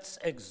 Let's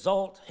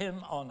exalt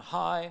him on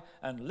high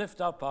and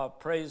lift up our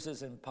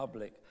praises in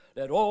public.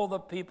 Let all the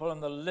people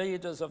and the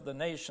leaders of the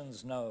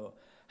nations know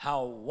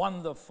how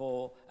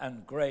wonderful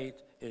and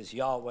great is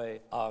Yahweh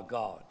our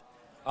God.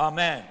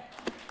 Amen.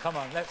 Come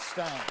on, let's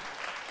stand.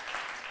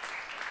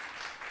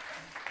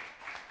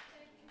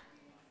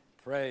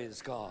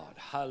 Praise God.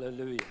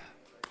 Hallelujah.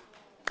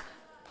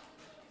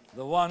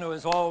 The one who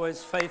is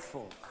always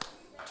faithful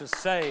to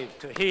save,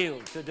 to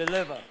heal, to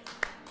deliver.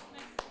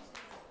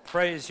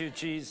 Praise you,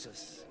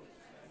 Jesus.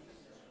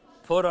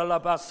 Pura la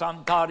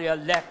basantaria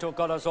letto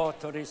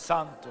colasotori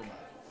santum.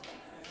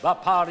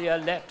 Vaparia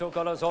letto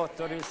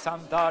colasotori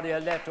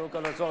santaria letto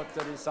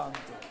colasotori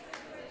santum.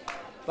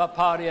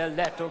 Vaparia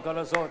letto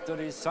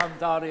colasotori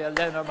santaria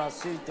lena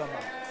masitama.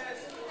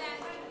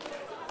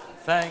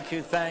 Thank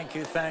you, thank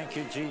you, thank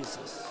you,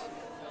 Jesus.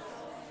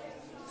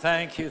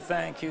 Thank you,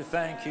 thank you,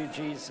 thank you,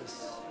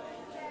 Jesus.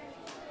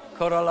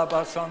 Corala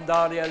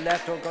basandaria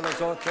letto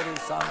colasotori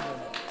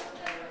santum.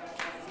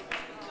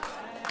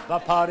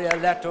 Vaparia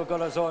letto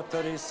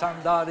colasotori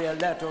sandaria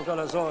letto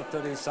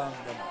colasotori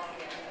santum.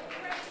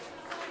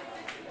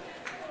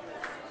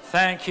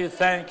 Thank you,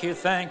 thank you,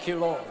 thank you,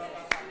 Lord.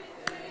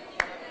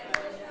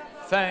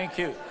 Thank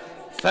you,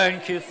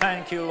 thank you,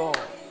 thank you, Lord.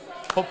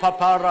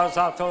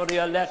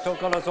 Popaparazatoria letto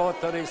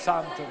colasotori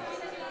santum.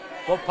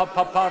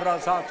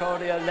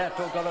 Popaparazatoria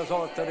letto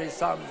colasotori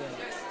santum.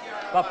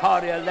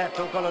 Vaparia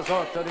letto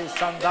colasotori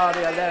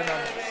sandaria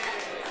lena.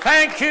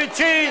 Thank you,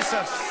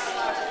 Jesus.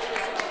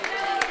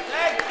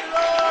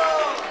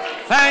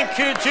 Thank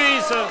you,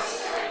 Jesus.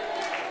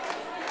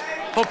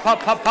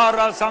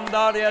 Popapapara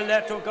sandaria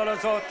letto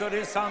colasoto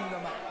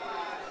risandum.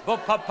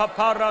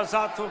 Popapapara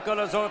zato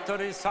colasoto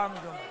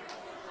risandum.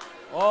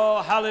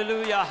 Oh,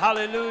 hallelujah,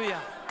 hallelujah.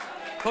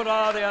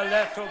 Coraria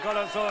letto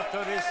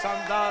colasoto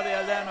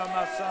risandaria lena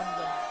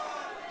masandum.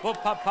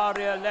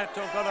 Popaparia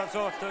letto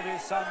colasoto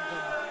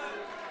risandum.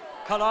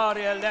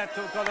 Calaria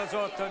letto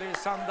colasoto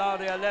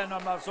risandaria lena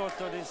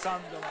masoto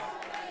risandum.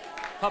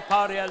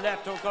 Paparia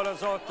letto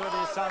colasoto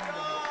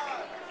risandum.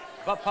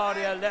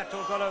 Paparia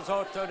leto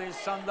golosotto di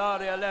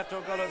sandaria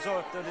leto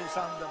golosotto di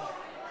sandama.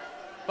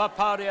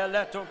 Paparia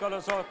leto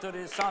golosotto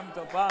di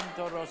santo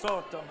panto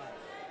rosotto.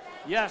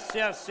 Yes,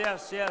 yes,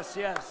 yes, yes,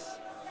 yes.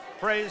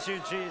 Praise you,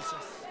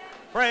 Jesus.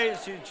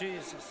 Praise you,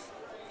 Jesus.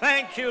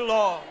 Thank you,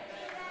 Lord.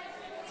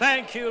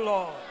 Thank you,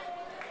 Lord.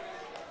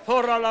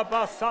 Pura la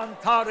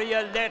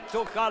basantaria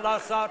leto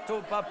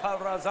calasato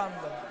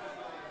paparazandama.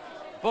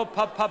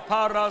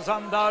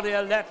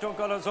 Paparazandaria leto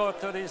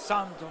golosotto di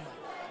sandama.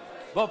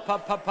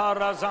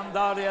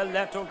 Paparazandaria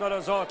leto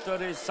golosotto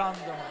di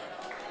sandama.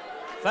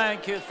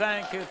 Thank you,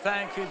 thank you,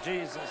 thank you,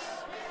 Jesus.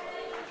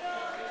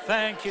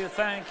 Thank you,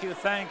 thank you,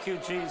 thank you,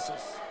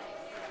 Jesus.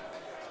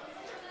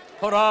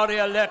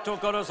 Poraria letto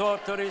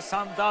golosotto di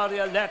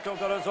sandaria letto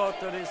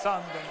golosotto di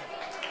sandama.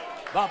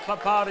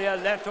 Paparia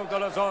letto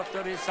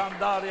golosotto di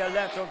sandaria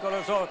letto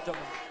golosotto.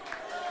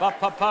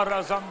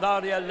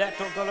 Paparazandaria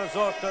letto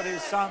golosotto di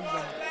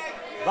sandama.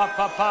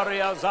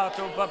 Paparia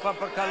zato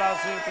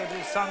papacalasito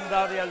di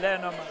sandaria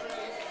lenama.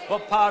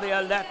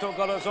 Paparia letto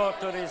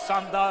golosotto di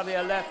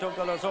sandaria letto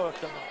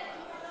golosotto.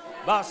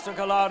 Basta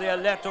calaria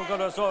letto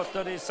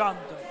golosotto di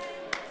santo.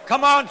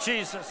 Come on,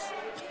 Jesus.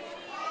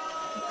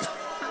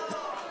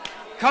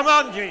 Come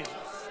on,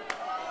 Jesus.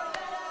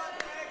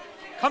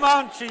 Come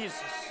on,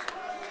 Jesus.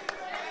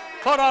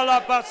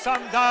 Porala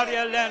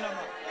basandaria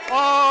lenama.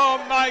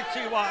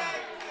 Almighty One.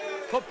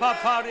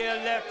 Paparia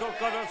letto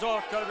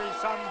golosotto di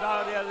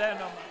sandaria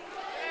lenama.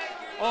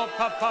 Oh,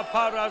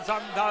 papapara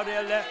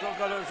sandaria letto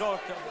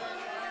golosotto.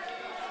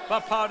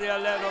 Paparia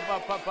letto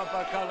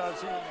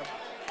papacalasino.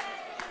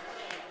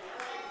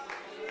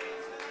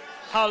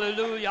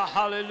 Hallelujah,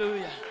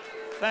 hallelujah.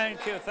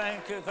 Thank you,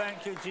 thank you,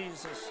 thank you,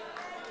 Jesus.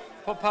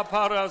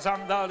 Papapara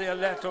sandaria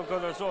letto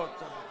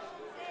golosotto.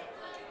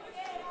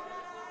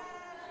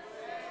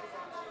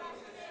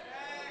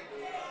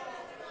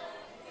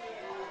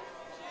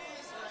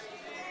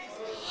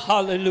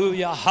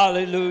 Hallelujah,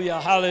 hallelujah,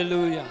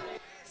 hallelujah.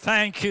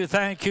 Thank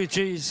you,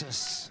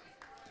 Jesus.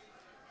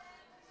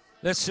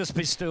 Let's just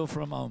be still for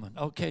a moment.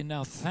 Okay,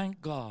 now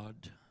thank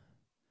God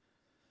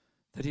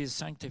that He has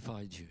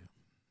sanctified you,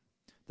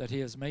 that He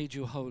has made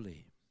you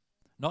holy.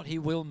 Not He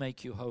will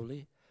make you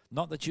holy,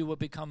 not that you will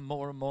become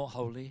more and more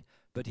holy,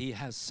 but He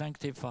has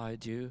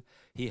sanctified you,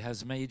 He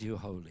has made you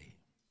holy,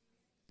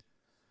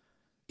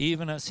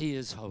 even as He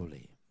is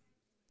holy.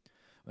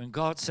 When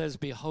God says,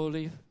 be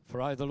holy, for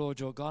I, the Lord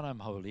your God, am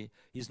holy,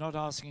 He's not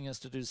asking us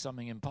to do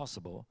something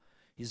impossible.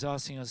 He's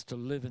asking us to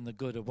live in the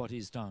good of what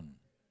He's done.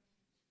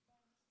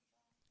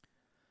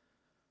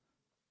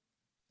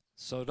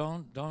 So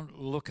don't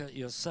look at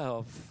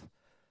yourself,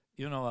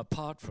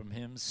 apart from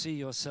Him. See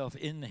yourself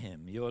in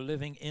Him. You're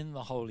living in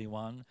the Holy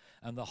One,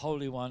 and the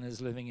Holy One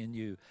is living in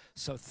you.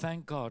 So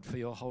thank God for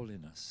your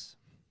holiness.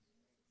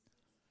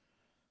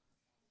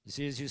 You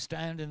see, as you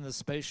stand in the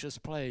spacious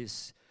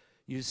place,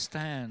 you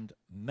stand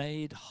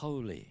made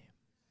holy.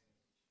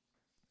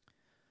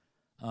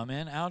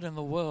 Amen. Out in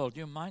the world,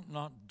 you might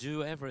not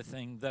do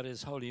everything that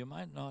is holy. You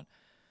might not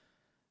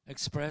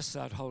express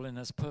that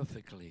holiness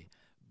perfectly.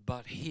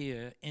 But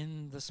here,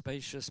 in the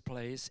spacious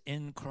place,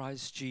 in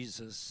Christ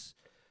Jesus,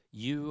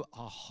 you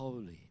are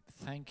holy.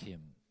 Thank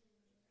Him.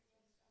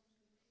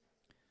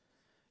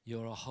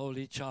 You're a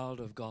holy child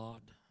of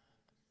God,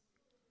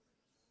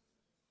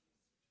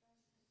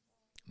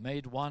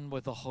 made one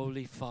with the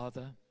Holy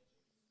Father.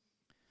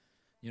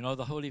 You know,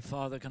 the Holy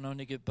Father can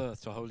only give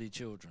birth to holy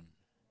children.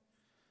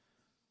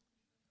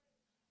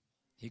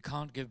 He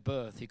can't give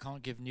birth, He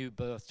can't give new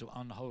birth to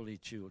unholy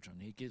children.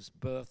 He gives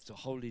birth to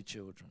holy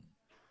children.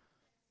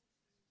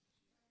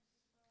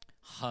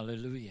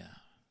 Hallelujah.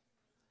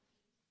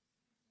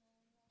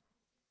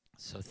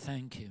 So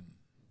thank Him.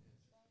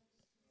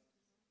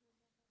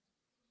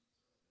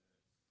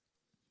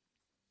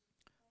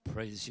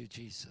 Praise you,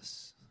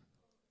 Jesus.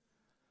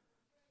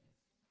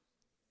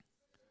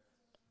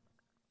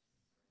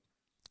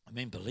 I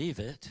mean, believe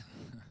it.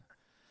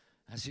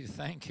 As you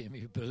thank Him,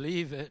 you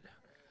believe it.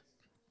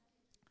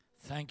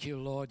 Thank you,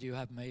 Lord, you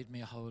have made me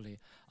holy.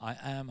 I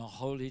am a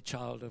holy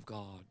child of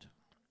God.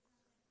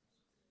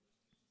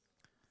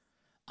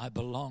 I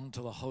belong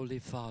to the Holy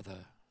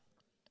Father.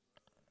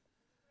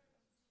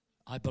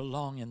 I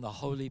belong in the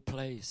holy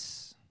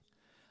place.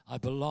 I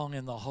belong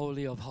in the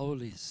Holy of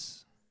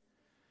Holies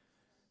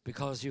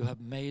because you have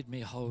made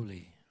me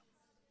holy.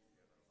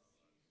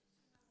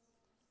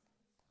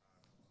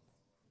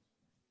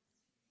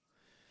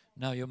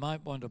 Now, you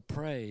might want to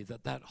pray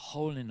that that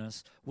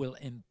holiness will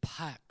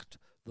impact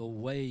the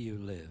way you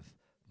live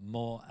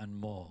more and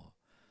more.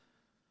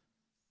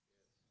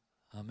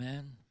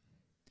 Amen?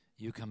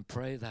 You can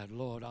pray that,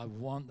 Lord, I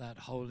want that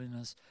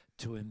holiness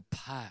to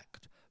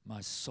impact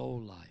my soul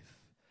life,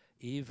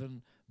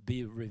 even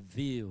be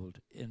revealed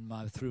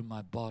through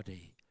my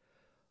body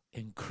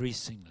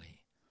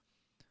increasingly.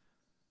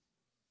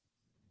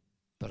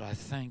 But I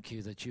thank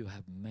you that you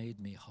have made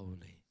me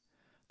holy,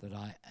 that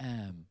I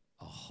am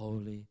a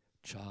holy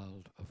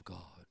child of God.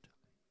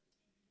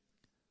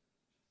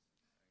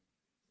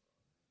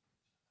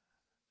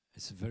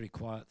 It's a very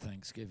quiet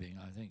Thanksgiving.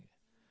 I think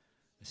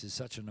This is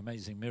such an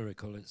amazing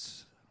miracle.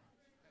 It's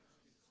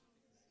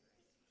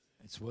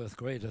worth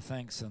greater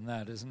thanks than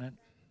that, isn't it?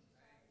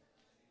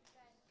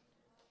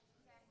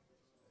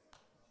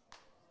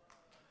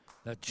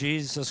 That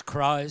Jesus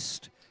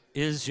Christ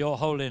is your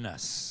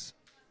holiness.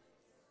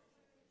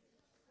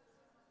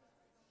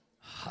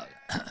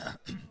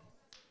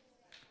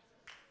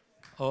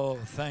 Oh,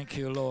 thank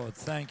you, Lord.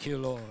 Thank you,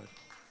 Lord.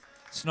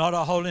 It's not a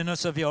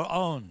holiness of your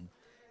own.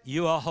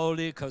 You are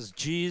holy because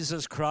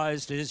Jesus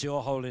Christ is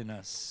your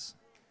holiness.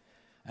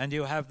 And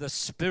you have the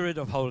Spirit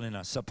of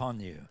holiness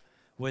upon you,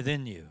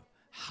 within you.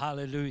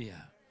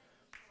 Hallelujah.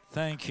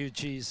 Thank you,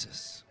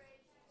 Jesus.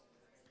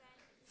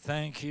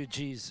 Thank you,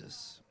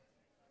 Jesus.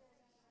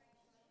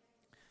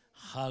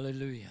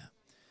 Hallelujah.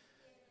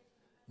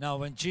 Now,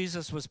 when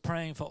Jesus was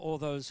praying for all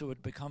those who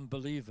would become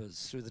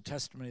believers through the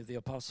testimony of the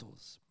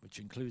apostles, which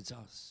includes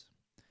us,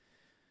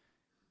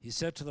 he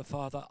said to the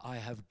Father, I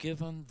have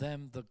given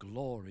them the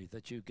glory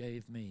that you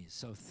gave me.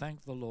 So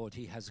thank the Lord,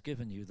 he has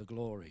given you the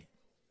glory.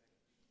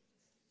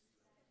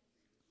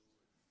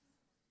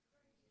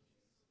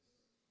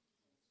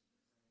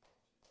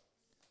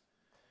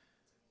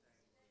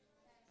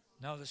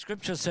 Now, the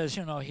scripture says,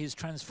 he's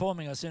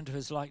transforming us into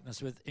his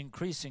likeness with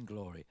increasing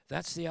glory.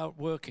 That's the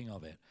outworking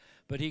of it.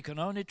 But he can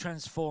only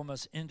transform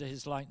us into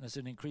his likeness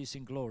in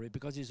increasing glory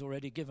because he's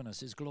already given us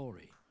his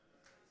glory.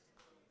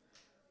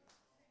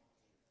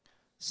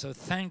 So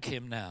thank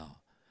him now.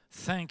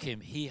 Thank him.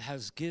 He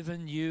has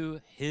given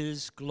you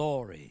his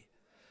glory.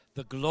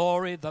 The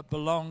glory that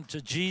belonged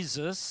to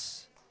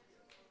Jesus,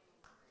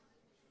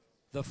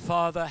 the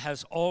Father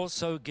has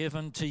also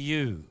given to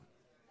you.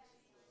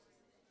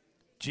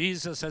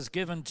 Jesus has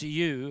given to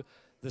you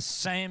the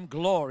same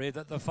glory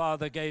that the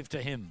Father gave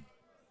to him.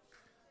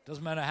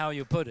 Doesn't matter how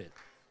you put it.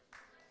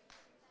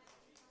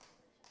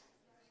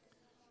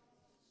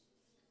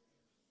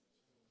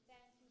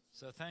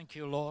 So thank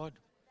you, Lord.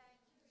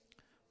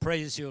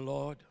 Praise you,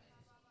 Lord.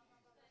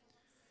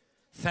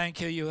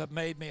 Thank you, you have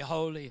made me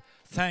holy.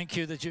 Thank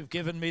you that you've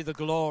given me the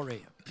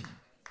glory.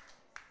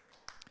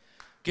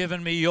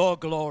 Given me your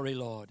glory,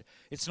 Lord.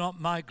 It's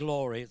not my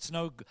glory.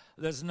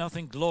 There's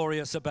nothing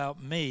glorious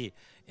about me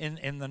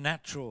in the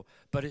natural,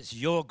 but it's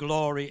your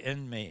glory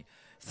in me.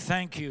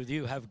 Thank you.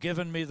 You have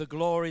given me the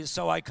glory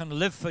so I can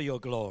live for your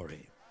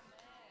glory.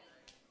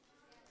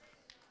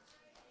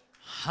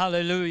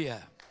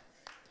 Hallelujah.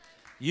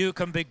 You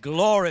can be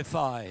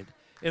glorified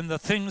in the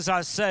things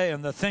I say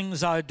and the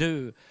things I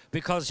do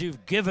because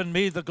you've given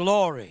me the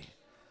glory.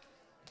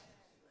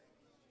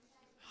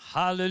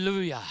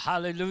 Hallelujah.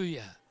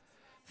 Hallelujah.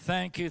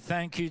 Thank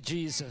you,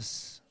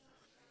 Jesus.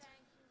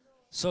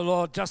 So,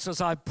 Lord, just as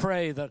I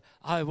pray that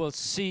I will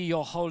see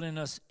your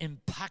holiness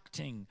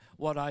impacting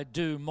what I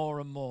do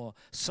more and more,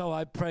 so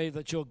I pray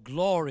that your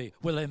glory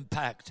will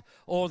impact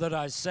all that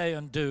I say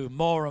and do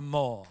more and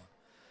more.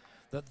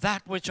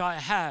 That which I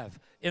have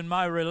in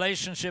my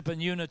relationship and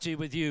unity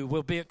with you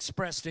will be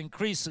expressed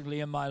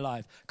increasingly in my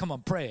life. Come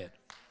on, pray it.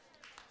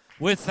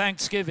 With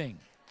thanksgiving.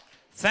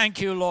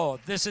 Thank you, Lord.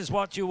 This is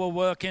what you will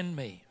work in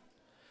me,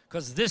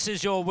 because this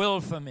is your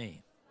will for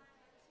me.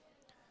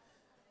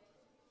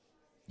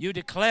 You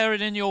declare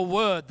it in your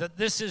word that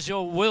this is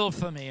your will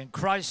for me in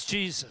Christ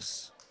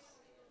Jesus.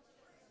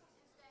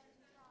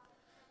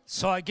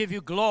 So I give you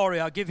glory,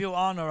 I give you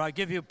honor, I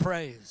give you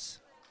praise.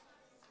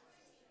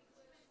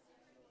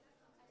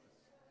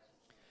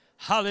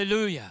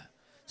 Hallelujah.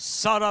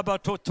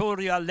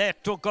 Sarabatotoria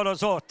letto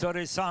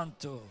corosotore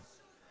santo.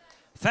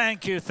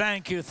 Thank you,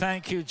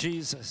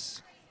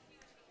 Jesus.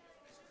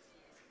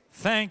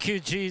 Thank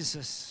you,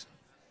 Jesus.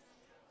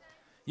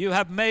 You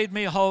have made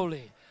me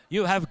holy.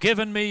 You have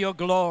given me your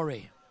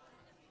glory.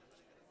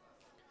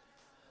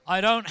 I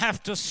don't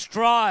have to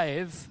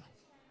strive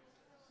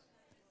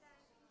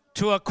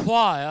to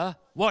acquire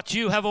what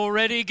you have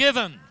already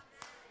given.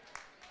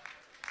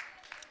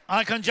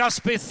 I can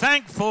just be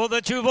thankful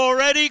that you've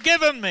already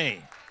given me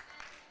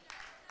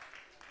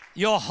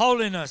your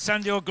holiness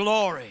and your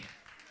glory.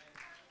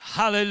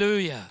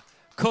 Hallelujah.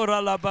 Come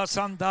on,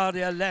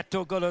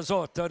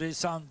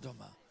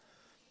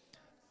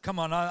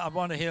 I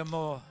want to hear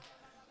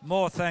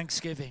more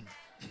thanksgiving.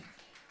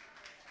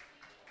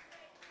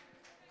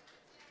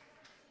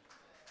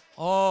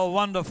 Oh,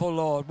 wonderful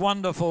Lord,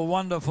 wonderful,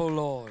 wonderful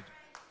Lord.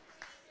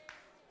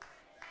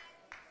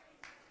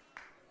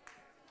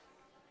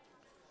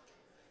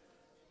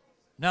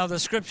 Now the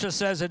scripture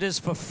says it is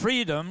for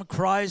freedom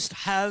Christ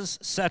has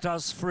set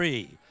us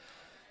free.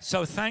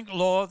 So thank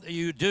Lord that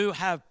you do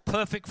have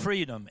perfect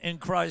freedom in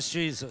Christ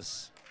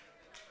Jesus.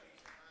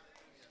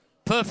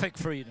 Perfect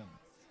freedom.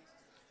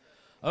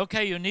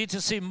 Okay, you need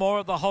to see more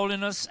of the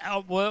holiness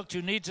outworked.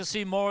 You need to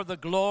see more of the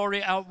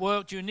glory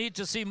outworked. You need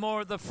to see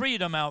more of the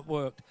freedom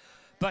outworked.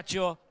 But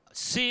you're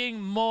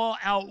seeing more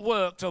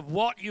outworked of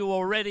what you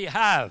already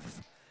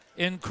have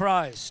in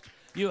Christ.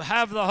 You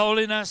have the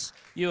holiness,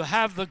 you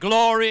have the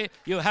glory,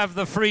 you have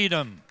the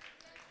freedom.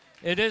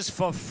 It is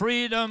for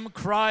freedom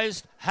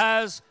Christ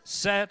has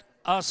set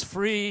us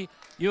free.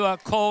 You are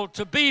called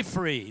to be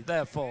free,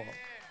 therefore.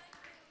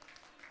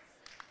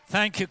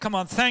 Thank you. Come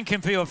on, thank him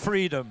for your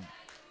freedom.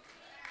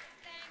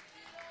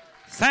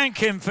 Thank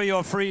him for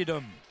your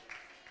freedom.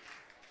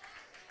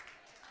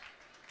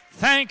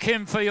 Thank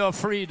him for your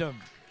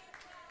freedom.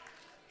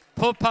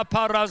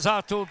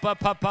 Pupaparazatu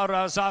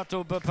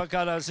papaparazatu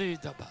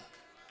papakalazita.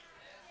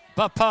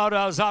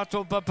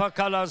 Paparazatu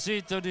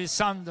papakalazita di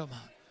sandama.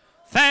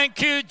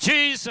 Thank you,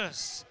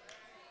 Jesus.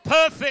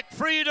 Perfect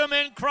freedom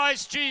in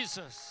Christ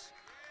Jesus.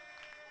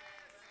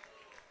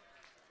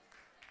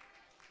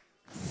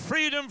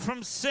 Freedom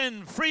from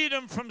sin,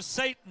 freedom from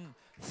Satan,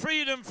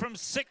 freedom from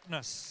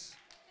sickness,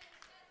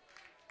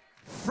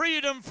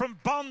 freedom from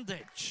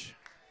bondage.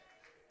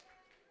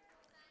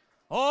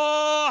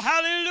 Oh,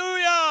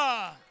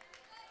 hallelujah!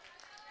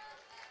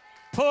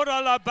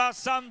 Pura la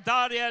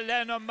basandaria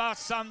lena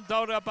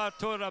masandora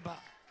baturaba.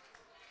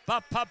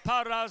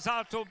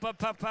 Papaparazato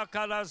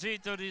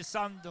papapakalazito di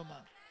sandoma.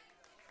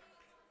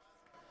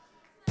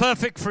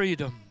 Perfect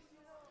freedom.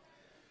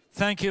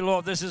 Thank you,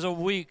 Lord. This is a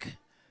week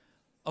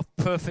of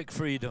perfect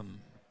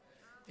freedom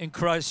in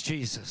Christ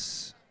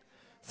Jesus.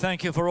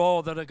 Thank you for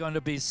all that are going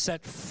to be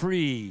set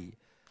free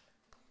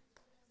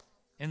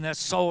in their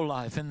soul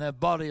life, in their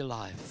body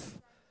life,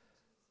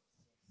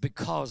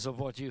 because of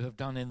what you have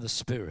done in the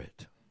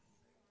Spirit.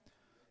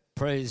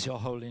 Praise your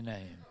holy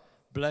name.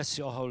 Bless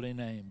your holy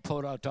name.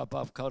 Come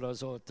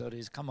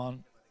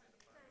on.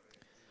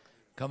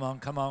 Come on,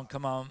 come on,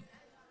 come on.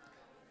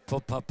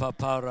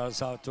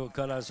 Papaparazato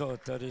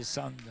kalazotari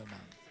sandama.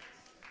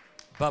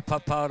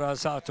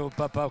 Papaparazato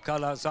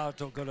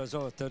papakalazato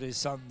kalazotari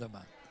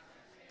sandama.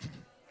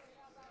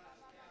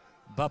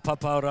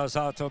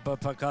 Papaparazato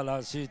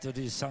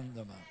papakalazitari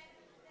sandama.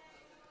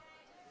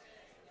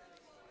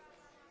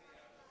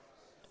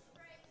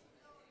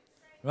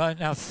 Right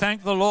now,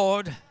 thank the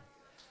Lord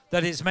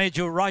that He's made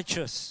you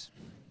righteous.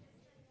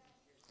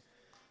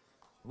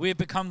 We have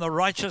become the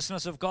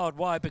righteousness of God.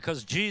 Why?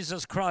 Because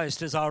Jesus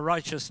Christ is our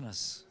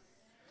righteousness.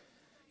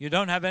 You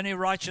don't have any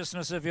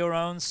righteousness of your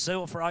own.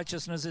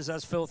 Self-righteousness is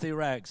as filthy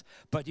rags,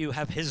 but you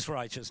have His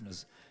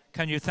righteousness.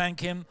 Can you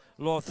thank Him?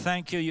 Lord,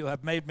 thank you. You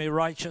have made me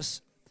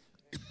righteous.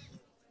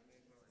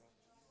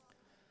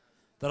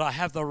 That I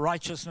have the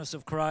righteousness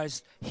of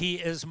Christ. He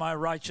is my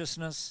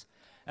righteousness.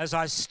 As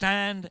I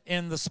stand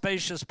in the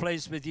spacious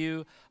place with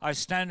you, I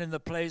stand in the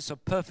place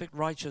of perfect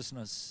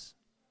righteousness.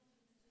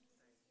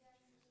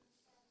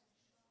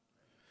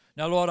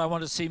 Now, Lord, I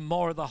want to see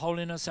more of the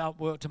holiness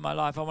outworked in my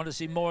life. I want to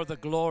see more of the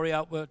glory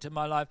outworked in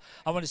my life.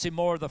 I want to see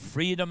more of the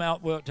freedom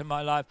outworked in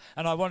my life.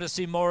 And I want to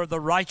see more of the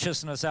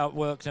righteousness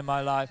outworked in my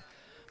life.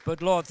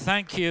 But, Lord,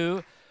 thank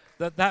you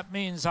that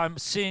means I'm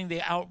seeing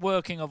the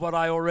outworking of what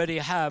I already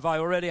have. I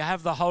already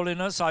have the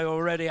holiness. I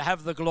already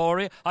have the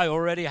glory. I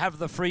already have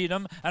the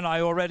freedom. And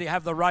I already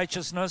have the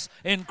righteousness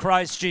in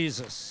Christ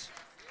Jesus.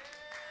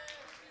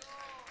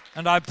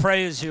 And I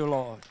praise you,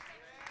 Lord.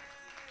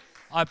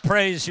 I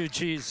praise you,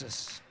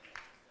 Jesus.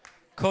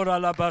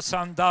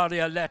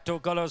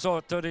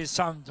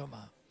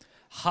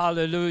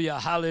 Hallelujah,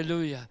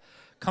 hallelujah.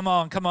 Come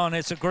on.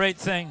 It's a great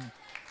thing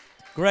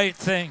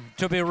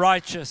to be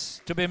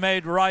righteous, to be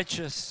made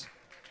righteous.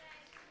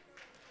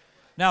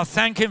 Now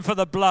thank Him for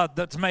the blood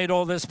that's made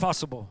all this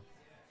possible.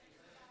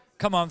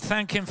 Come on,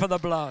 thank Him for the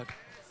blood.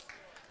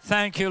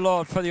 Thank you,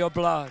 Lord, for your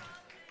blood.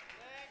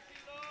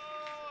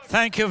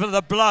 Thank you for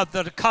the blood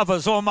that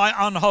covers all my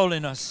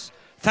unholiness.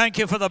 Thank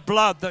you for the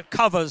blood that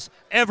covers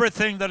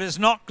everything that is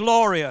not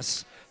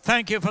glorious.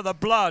 Thank you for the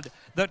blood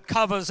that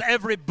covers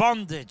every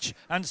bondage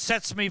and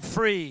sets me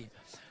free.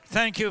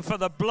 Thank you for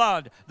the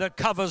blood that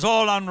covers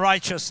all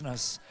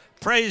unrighteousness.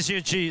 Praise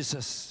you,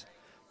 Jesus.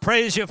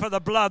 Praise you for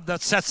the blood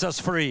that sets us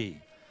free.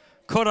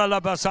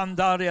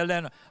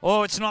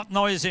 Oh, it's not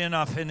noisy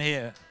enough in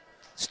here.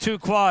 It's too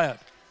quiet.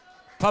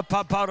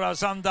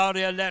 Paparia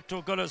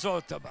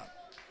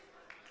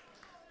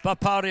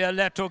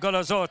leto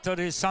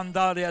golazotori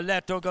sandaria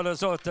leto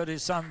golazotori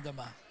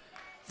sandama.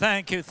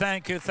 Thank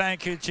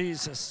you,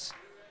 Jesus.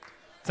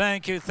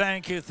 Thank you,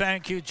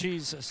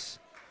 Jesus.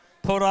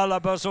 Porala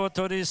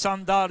bazotori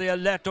sandaria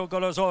leto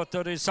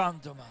golazotori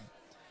sandama.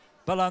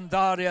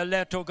 Balandaria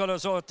leto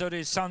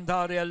golazotori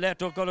sandaria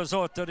leto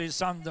golazotori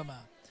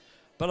sandama.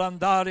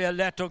 Balandaria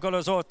leto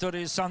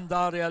golazotori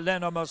sandaria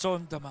lenoma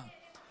sondama.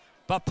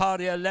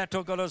 Paparia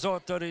leto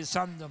golazotori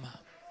sandama.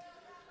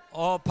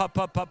 Oh,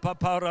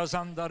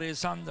 razandari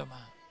sandama.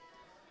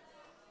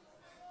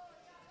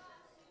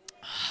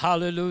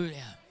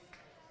 Hallelujah.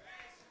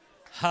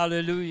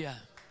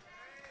 Hallelujah.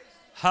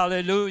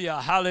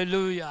 Hallelujah.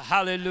 Hallelujah.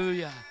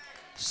 Hallelujah.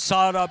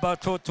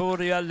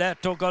 Sarabatotoria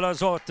leto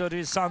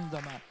golazotori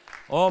sandama.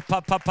 Oh,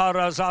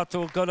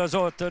 razatu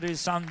golazotori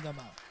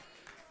sandama.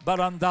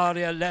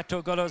 Barandaria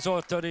leto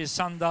golazotori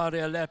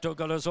sandaria leto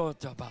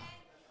golazotaba.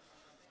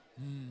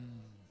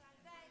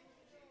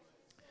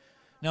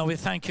 Now we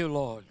thank you,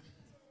 Lord,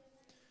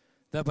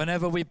 that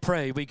whenever we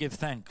pray, we give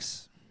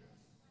thanks.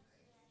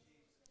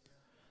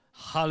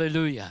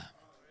 Hallelujah.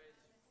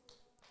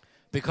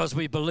 Because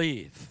we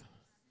believe,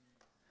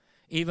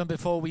 even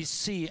before we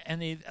see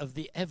any of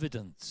the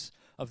evidence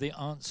of the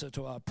answer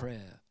to our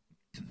prayer,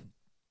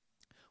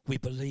 we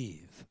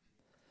believe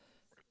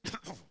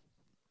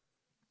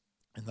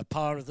in the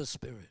power of the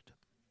Spirit.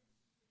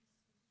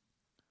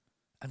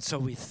 And so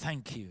we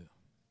thank you.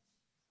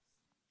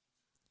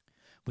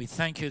 We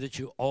thank you that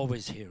you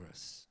always hear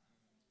us.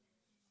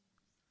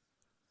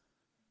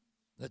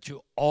 That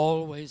you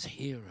always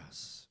hear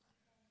us.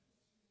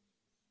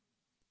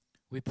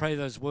 We pray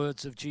those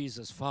words of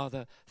Jesus.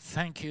 Father,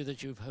 thank you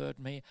that you've heard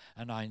me,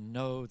 and I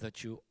know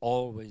that you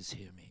always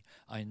hear me.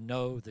 I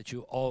know that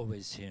you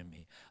always hear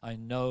me. I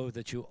know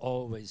that you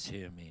always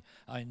hear me.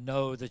 I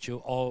know that you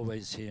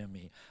always hear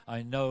me.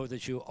 I know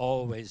that you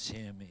always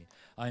hear me.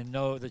 I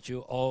know that you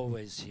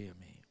always hear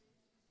me.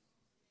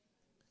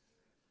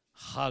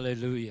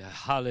 Hallelujah,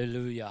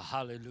 hallelujah,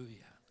 hallelujah.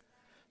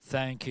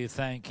 Thank you,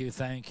 thank you,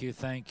 thank you,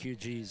 thank you,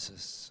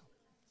 Jesus.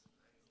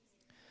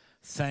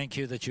 Thank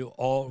you that you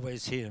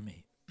always hear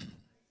me.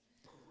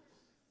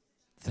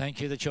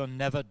 Thank you that you're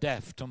never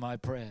deaf to my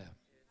prayer.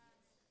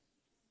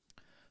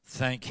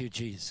 Thank you,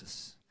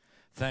 Jesus.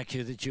 Thank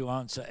you that you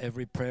answer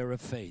every prayer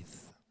of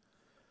faith.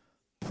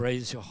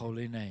 Praise your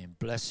holy name.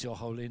 Bless your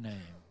holy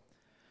name.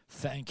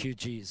 Thank you,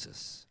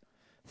 Jesus.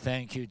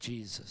 Thank you,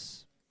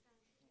 Jesus.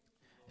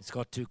 It's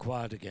got too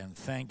quiet again.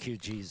 Thank you,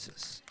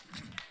 Jesus.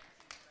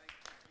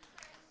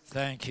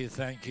 Thank you,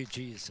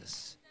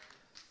 Jesus.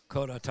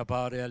 Kora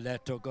tabaria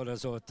leto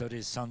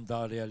gorazotari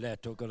sandaria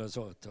leto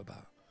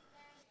gorazotaba.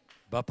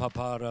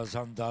 Bapapara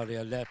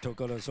zandaria leto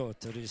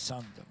gorazotari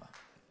sandama.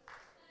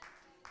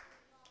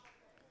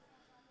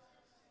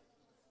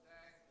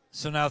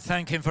 So now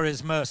thank him for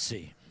his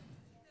mercy.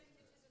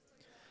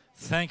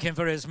 Thank him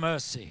for his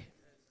mercy.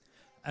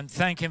 And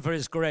thank him for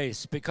his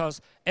grace, because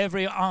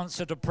every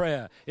answer to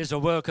prayer is a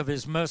work of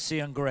his mercy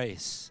and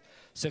grace.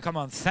 So come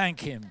on, thank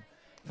him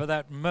for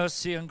that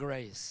mercy and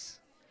grace.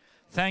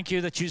 Thank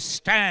you that you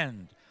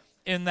stand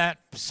in that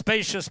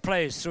spacious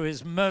place through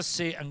his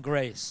mercy and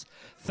grace.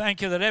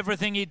 Thank you that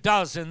everything he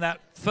does in that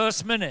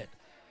first minute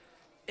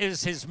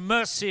is his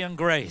mercy and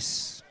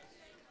grace.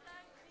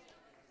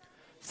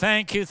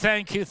 Thank you,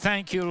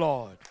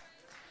 Lord.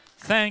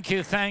 Thank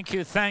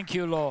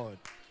you, Lord.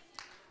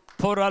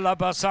 Pura la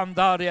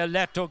basandaria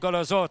leto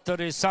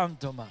golozotori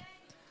santoma.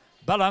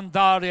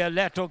 Balandaria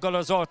leto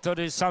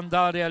golozotori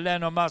sandaria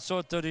leno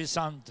masotori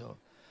santo.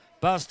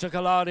 Basta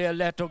calaria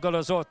leto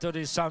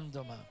golozotori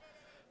sandoma.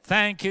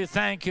 Thank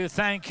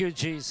you,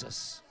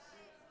 Jesus.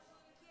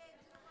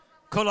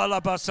 Kola la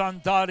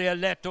basandaria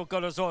leto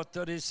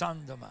golozotori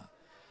sandoma.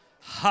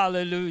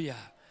 Hallelujah,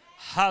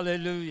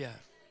 hallelujah,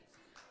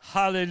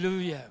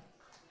 hallelujah.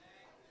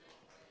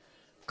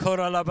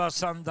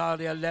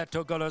 Koralabasandaria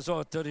leto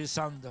golozotori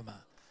sandoma.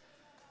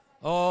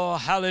 Oh,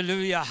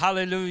 hallelujah,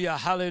 hallelujah,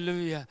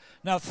 hallelujah.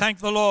 Now thank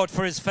the Lord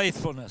for his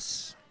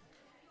faithfulness.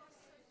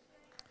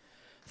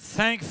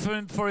 Thank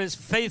him for his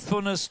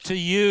faithfulness to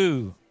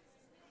you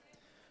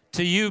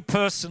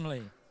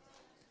personally.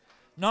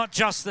 Not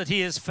just that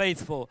he is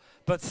faithful,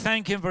 but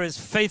thank him for his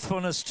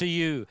faithfulness to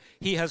you.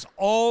 He has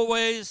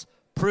always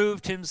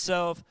proved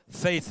himself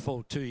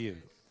faithful to you.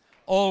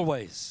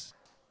 Always.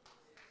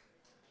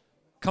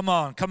 Come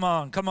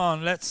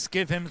on. Let's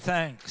give him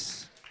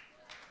thanks.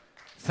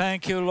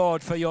 Thank you,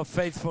 Lord, for your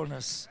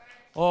faithfulness.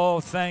 Oh,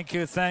 thank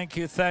you,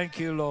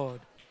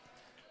 Lord.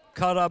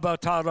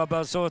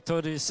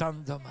 Karabatarabazotori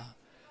sandama.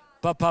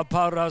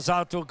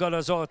 Papaparazato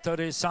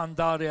galazotori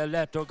sandaria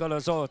leto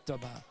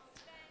galazotaba.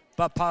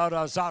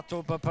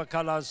 Paparazato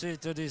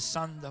papakalazitari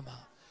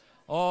sandama.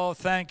 Oh,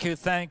 thank you,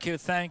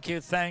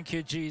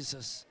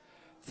 Jesus.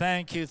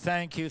 Thank you,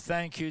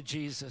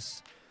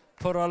 Jesus.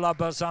 Pura la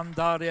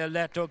bazandaria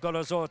leto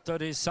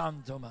golozotori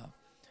santoma.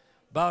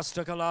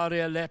 Basta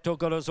calaria leto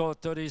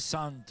golozotori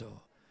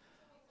santo.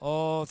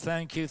 Oh,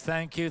 thank you,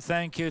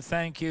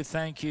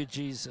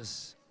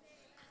 Jesus.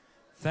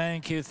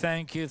 Thank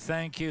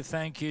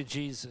you,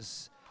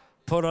 Jesus.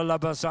 Pura la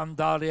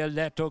bazandaria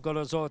leto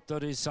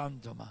golozotori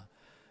santoma.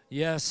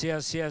 Yes.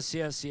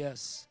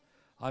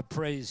 I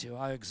praise you,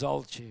 I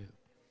exalt you,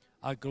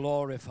 I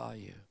glorify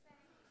you.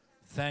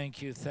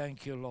 Thank you,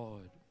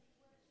 Lord.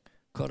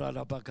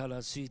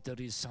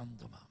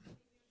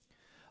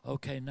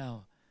 Okay,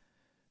 now,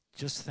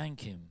 just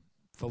thank him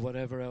for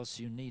whatever else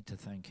you need to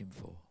thank him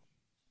for.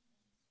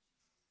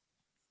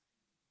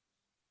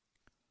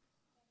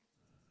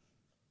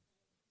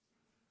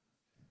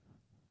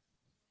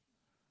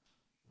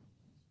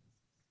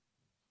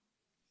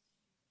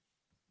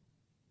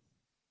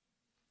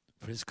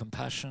 For his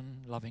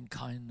compassion, loving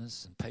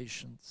kindness, and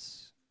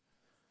patience.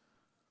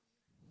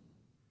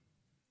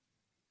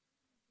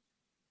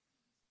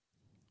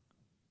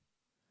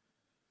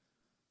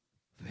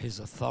 For his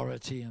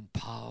authority and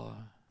power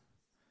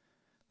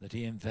that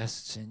he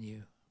invests in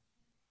you.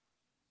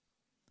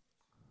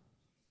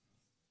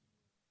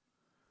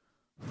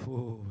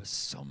 Ooh, there's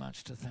so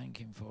much to thank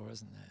him for,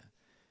 isn't there?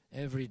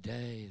 Every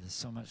day there's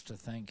so much to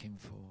thank him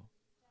for.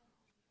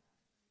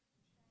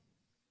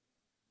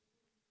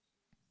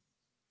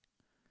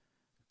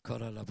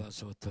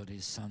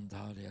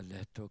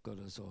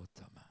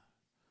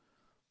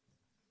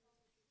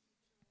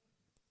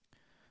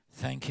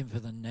 Thank him for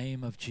the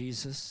name of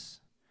Jesus,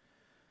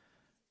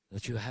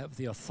 that you have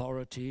the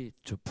authority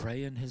to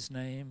pray in his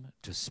name,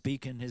 to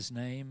speak in his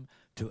name,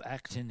 to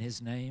act in his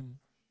name.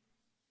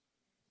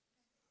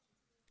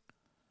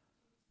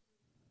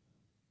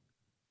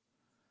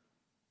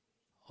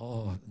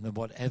 Oh, and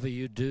whatever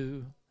you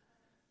do,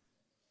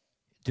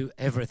 do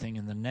everything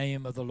in the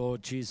name of the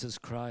Lord Jesus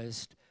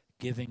Christ,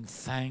 giving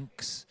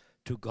thanks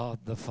to God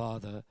the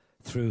Father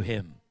through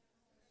him.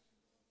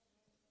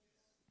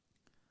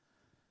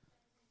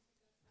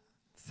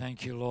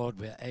 Thank you, Lord,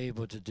 we're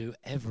able to do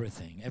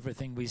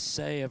everything we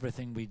say,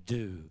 everything we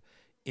do,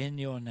 in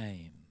your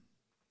name,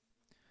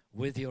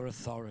 with your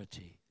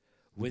authority,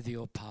 with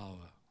your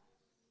power.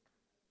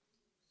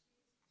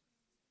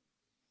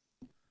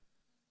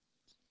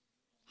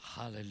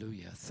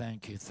 Hallelujah.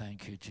 Thank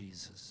you,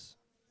 Jesus.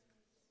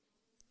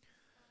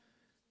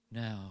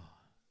 Now,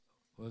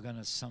 we're going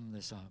to sum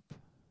this up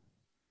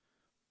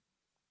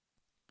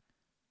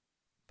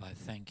by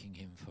thanking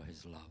him for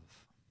his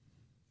love.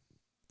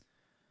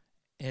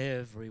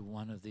 Every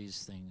one of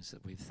these things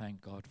that we've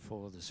thanked God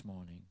for this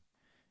morning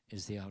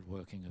is the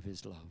outworking of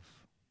his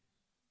love.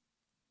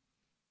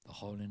 The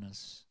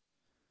holiness,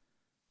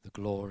 the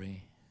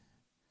glory,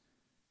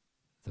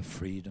 the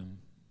freedom,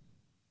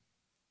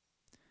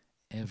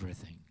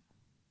 everything.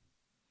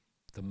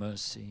 The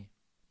mercy,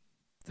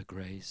 the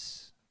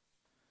grace,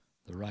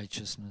 the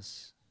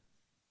righteousness,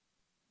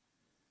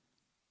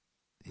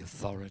 the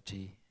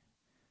authority,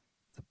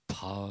 the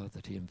power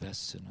that he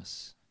invests in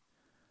us,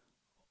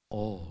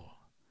 all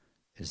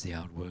is the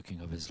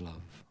outworking of his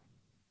love.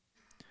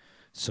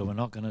 So we're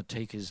not going to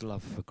take his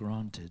love for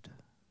granted,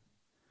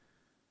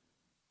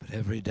 but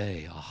every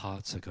day our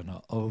hearts are going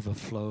to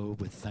overflow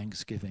with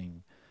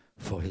thanksgiving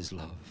for his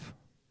love.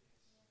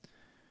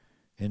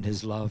 In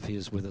his love, he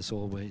is with us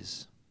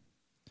always.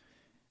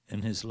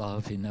 In his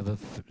love, he never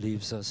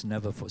leaves us,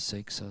 never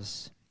forsakes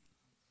us.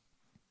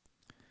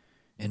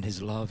 In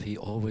his love, he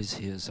always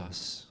hears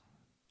us.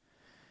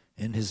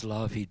 In his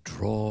love, he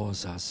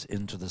draws us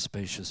into the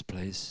spacious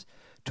place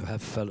to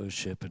have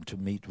fellowship and to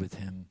meet with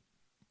him.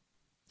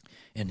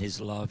 In his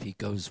love, he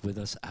goes with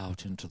us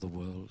out into the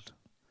world.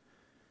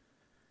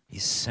 He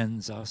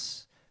sends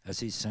us, as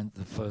he sent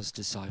the first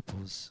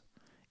disciples,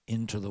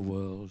 into the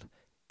world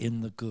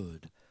in the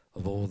good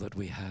of all that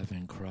we have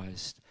in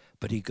Christ.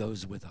 But he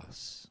goes with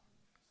us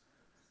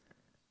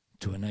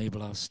to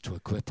enable us, to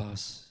equip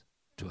us,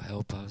 to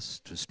help us,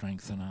 to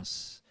strengthen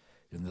us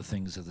in the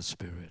things of the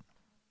Spirit.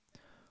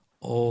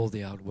 All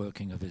the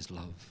outworking of his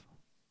love.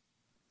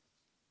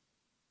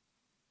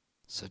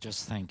 So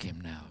just thank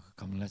him now.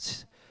 Come,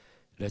 let's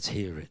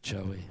hear it,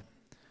 shall we?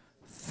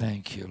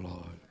 Thank you,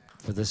 Lord,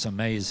 for this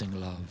amazing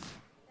love.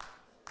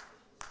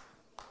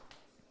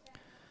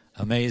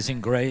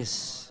 Amazing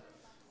grace,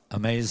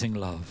 amazing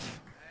love.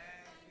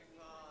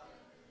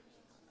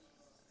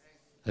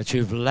 That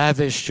you've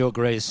lavished your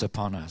grace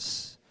upon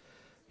us.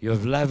 You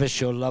have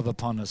lavished your love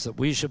upon us, that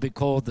we should be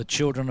called the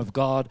children of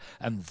God,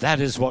 and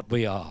that is what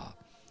we are.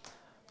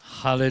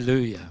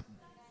 Hallelujah.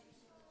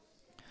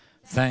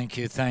 Thank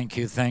you,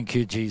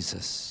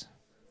 Jesus.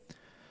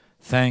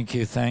 Thank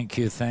you,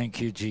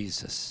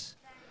 Jesus.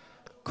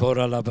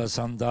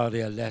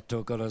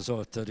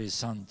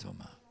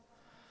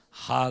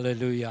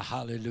 Hallelujah,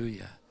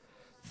 hallelujah.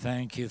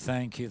 Thank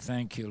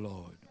you,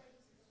 Lord.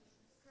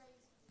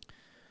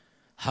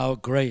 How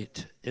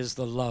great is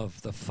the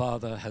love the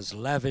Father has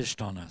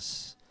lavished on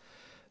us,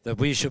 that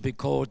we should be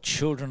called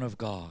children of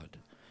God,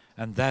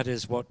 and that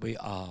is what we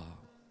are.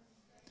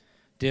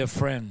 Dear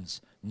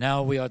friends,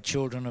 now we are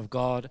children of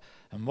God,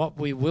 and what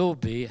we will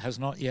be has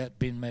not yet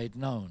been made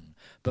known.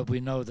 But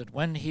we know that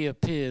when he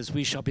appears,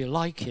 we shall be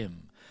like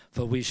him,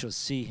 for we shall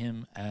see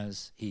him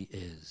as he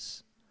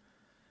is.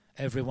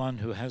 Everyone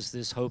who has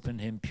this hope in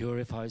him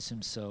purifies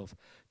himself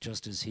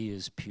just as he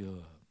is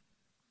pure.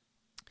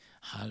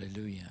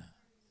 Hallelujah.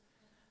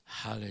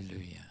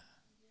 Hallelujah.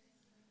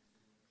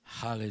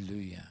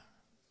 Hallelujah.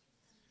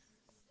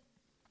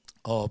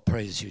 Oh,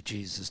 praise you,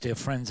 Jesus. Dear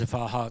friends, if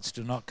our hearts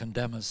do not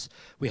condemn us,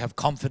 we have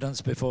confidence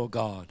before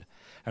God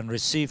and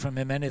receive from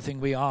him anything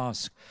we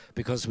ask,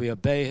 because we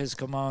obey his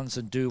commands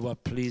and do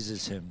what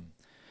pleases him.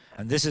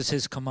 And this is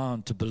his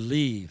command, to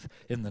believe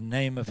in the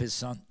name of his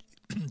Son,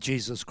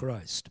 Jesus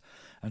Christ,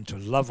 and to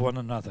love one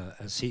another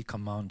as he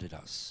commanded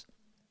us.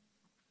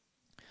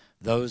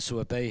 Those who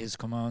obey his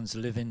commands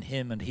live in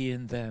him and he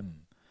in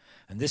them.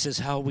 And this is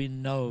how we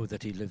know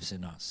that he lives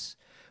in us.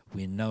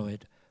 We know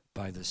it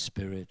by the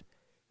Spirit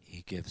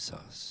he gives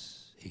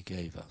us. He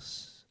gave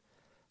us.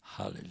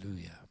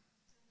 Hallelujah.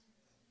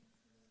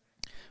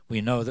 We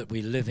know that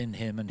we live in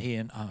him and he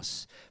in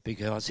us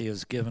because he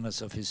has given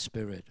us of his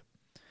Spirit.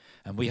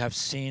 And we have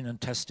seen and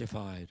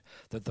testified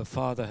that the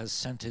Father has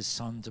sent his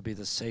Son to be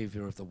the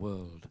Savior of the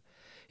world.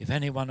 If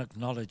anyone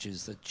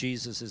acknowledges that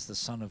Jesus is the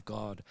Son of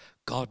God,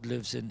 God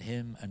lives in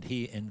him and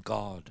he in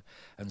God.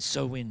 And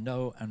so we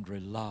know and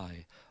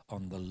rely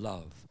on the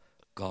love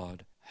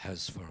God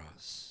has for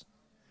us.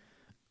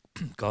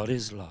 God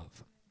is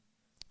love.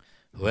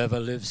 Whoever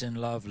lives in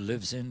love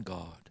lives in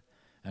God,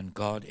 and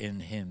God in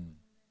him.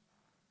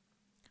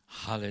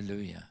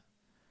 Hallelujah.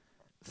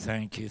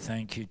 Thank you,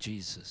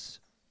 Jesus.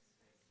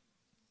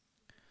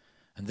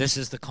 And this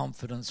is the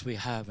confidence we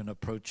have in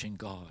approaching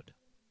God,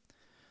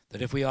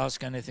 that if we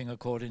ask anything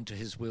according to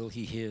his will,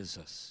 he hears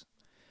us.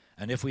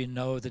 And if we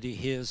know that he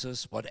hears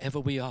us, whatever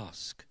we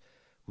ask,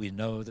 we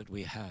know that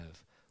we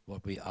have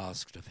what we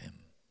asked of him.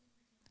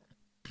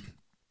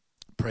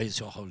 Praise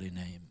your holy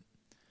name.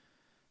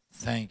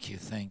 Thank you,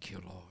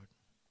 Lord.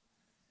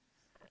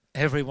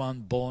 Everyone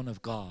born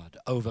of God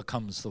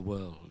overcomes the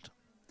world.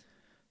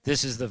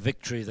 This is the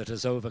victory that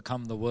has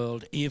overcome the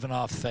world, even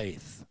our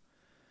faith.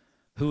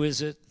 Who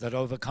is it that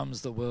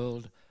overcomes the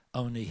world?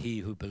 Only he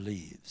who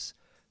believes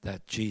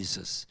that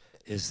Jesus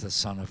is the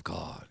Son of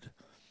God.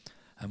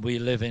 And we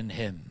live in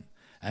him,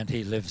 and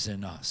he lives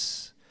in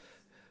us.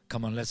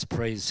 Come on, let's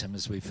praise him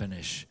as we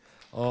finish.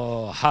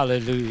 Oh,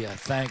 hallelujah.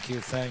 Thank you,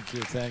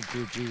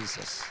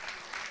 Jesus.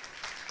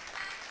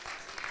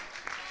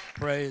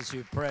 Praise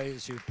you,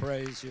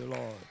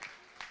 Lord.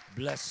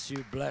 Bless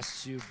you,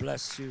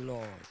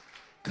 Lord.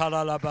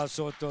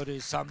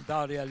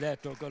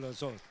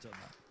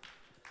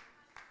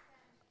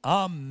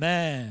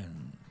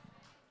 Amen.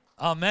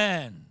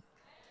 Amen.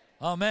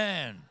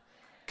 Amen.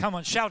 Come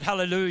on, shout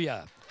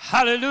hallelujah.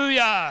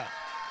 Hallelujah.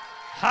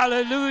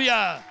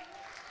 Hallelujah.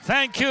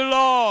 Thank you,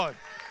 Lord.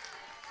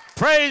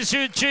 Praise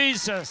you,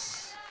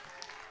 Jesus.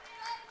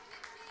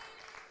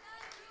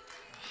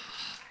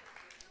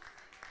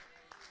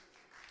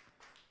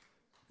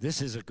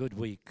 This is a good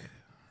week.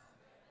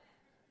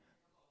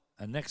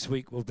 And next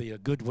week will be a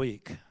good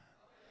week.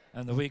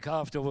 And the week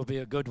after will be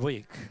a good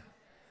week.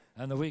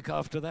 And the week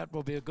after that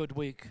will be a good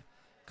week.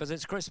 Because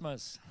it's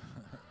Christmas.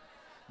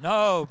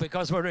 No,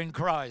 because we're in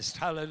Christ.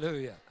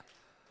 Hallelujah.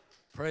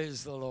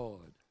 Praise the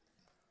Lord.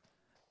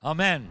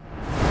 Amen.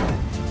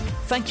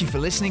 Thank you for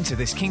listening to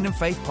this Kingdom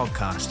Faith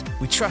podcast.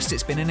 We trust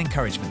it's been an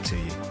encouragement to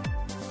you.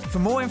 For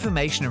more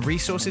information and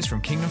resources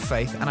from Kingdom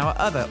Faith and our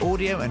other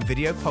audio and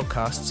video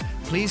podcasts,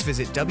 please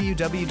visit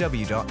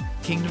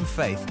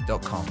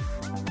www.kingdomfaith.com.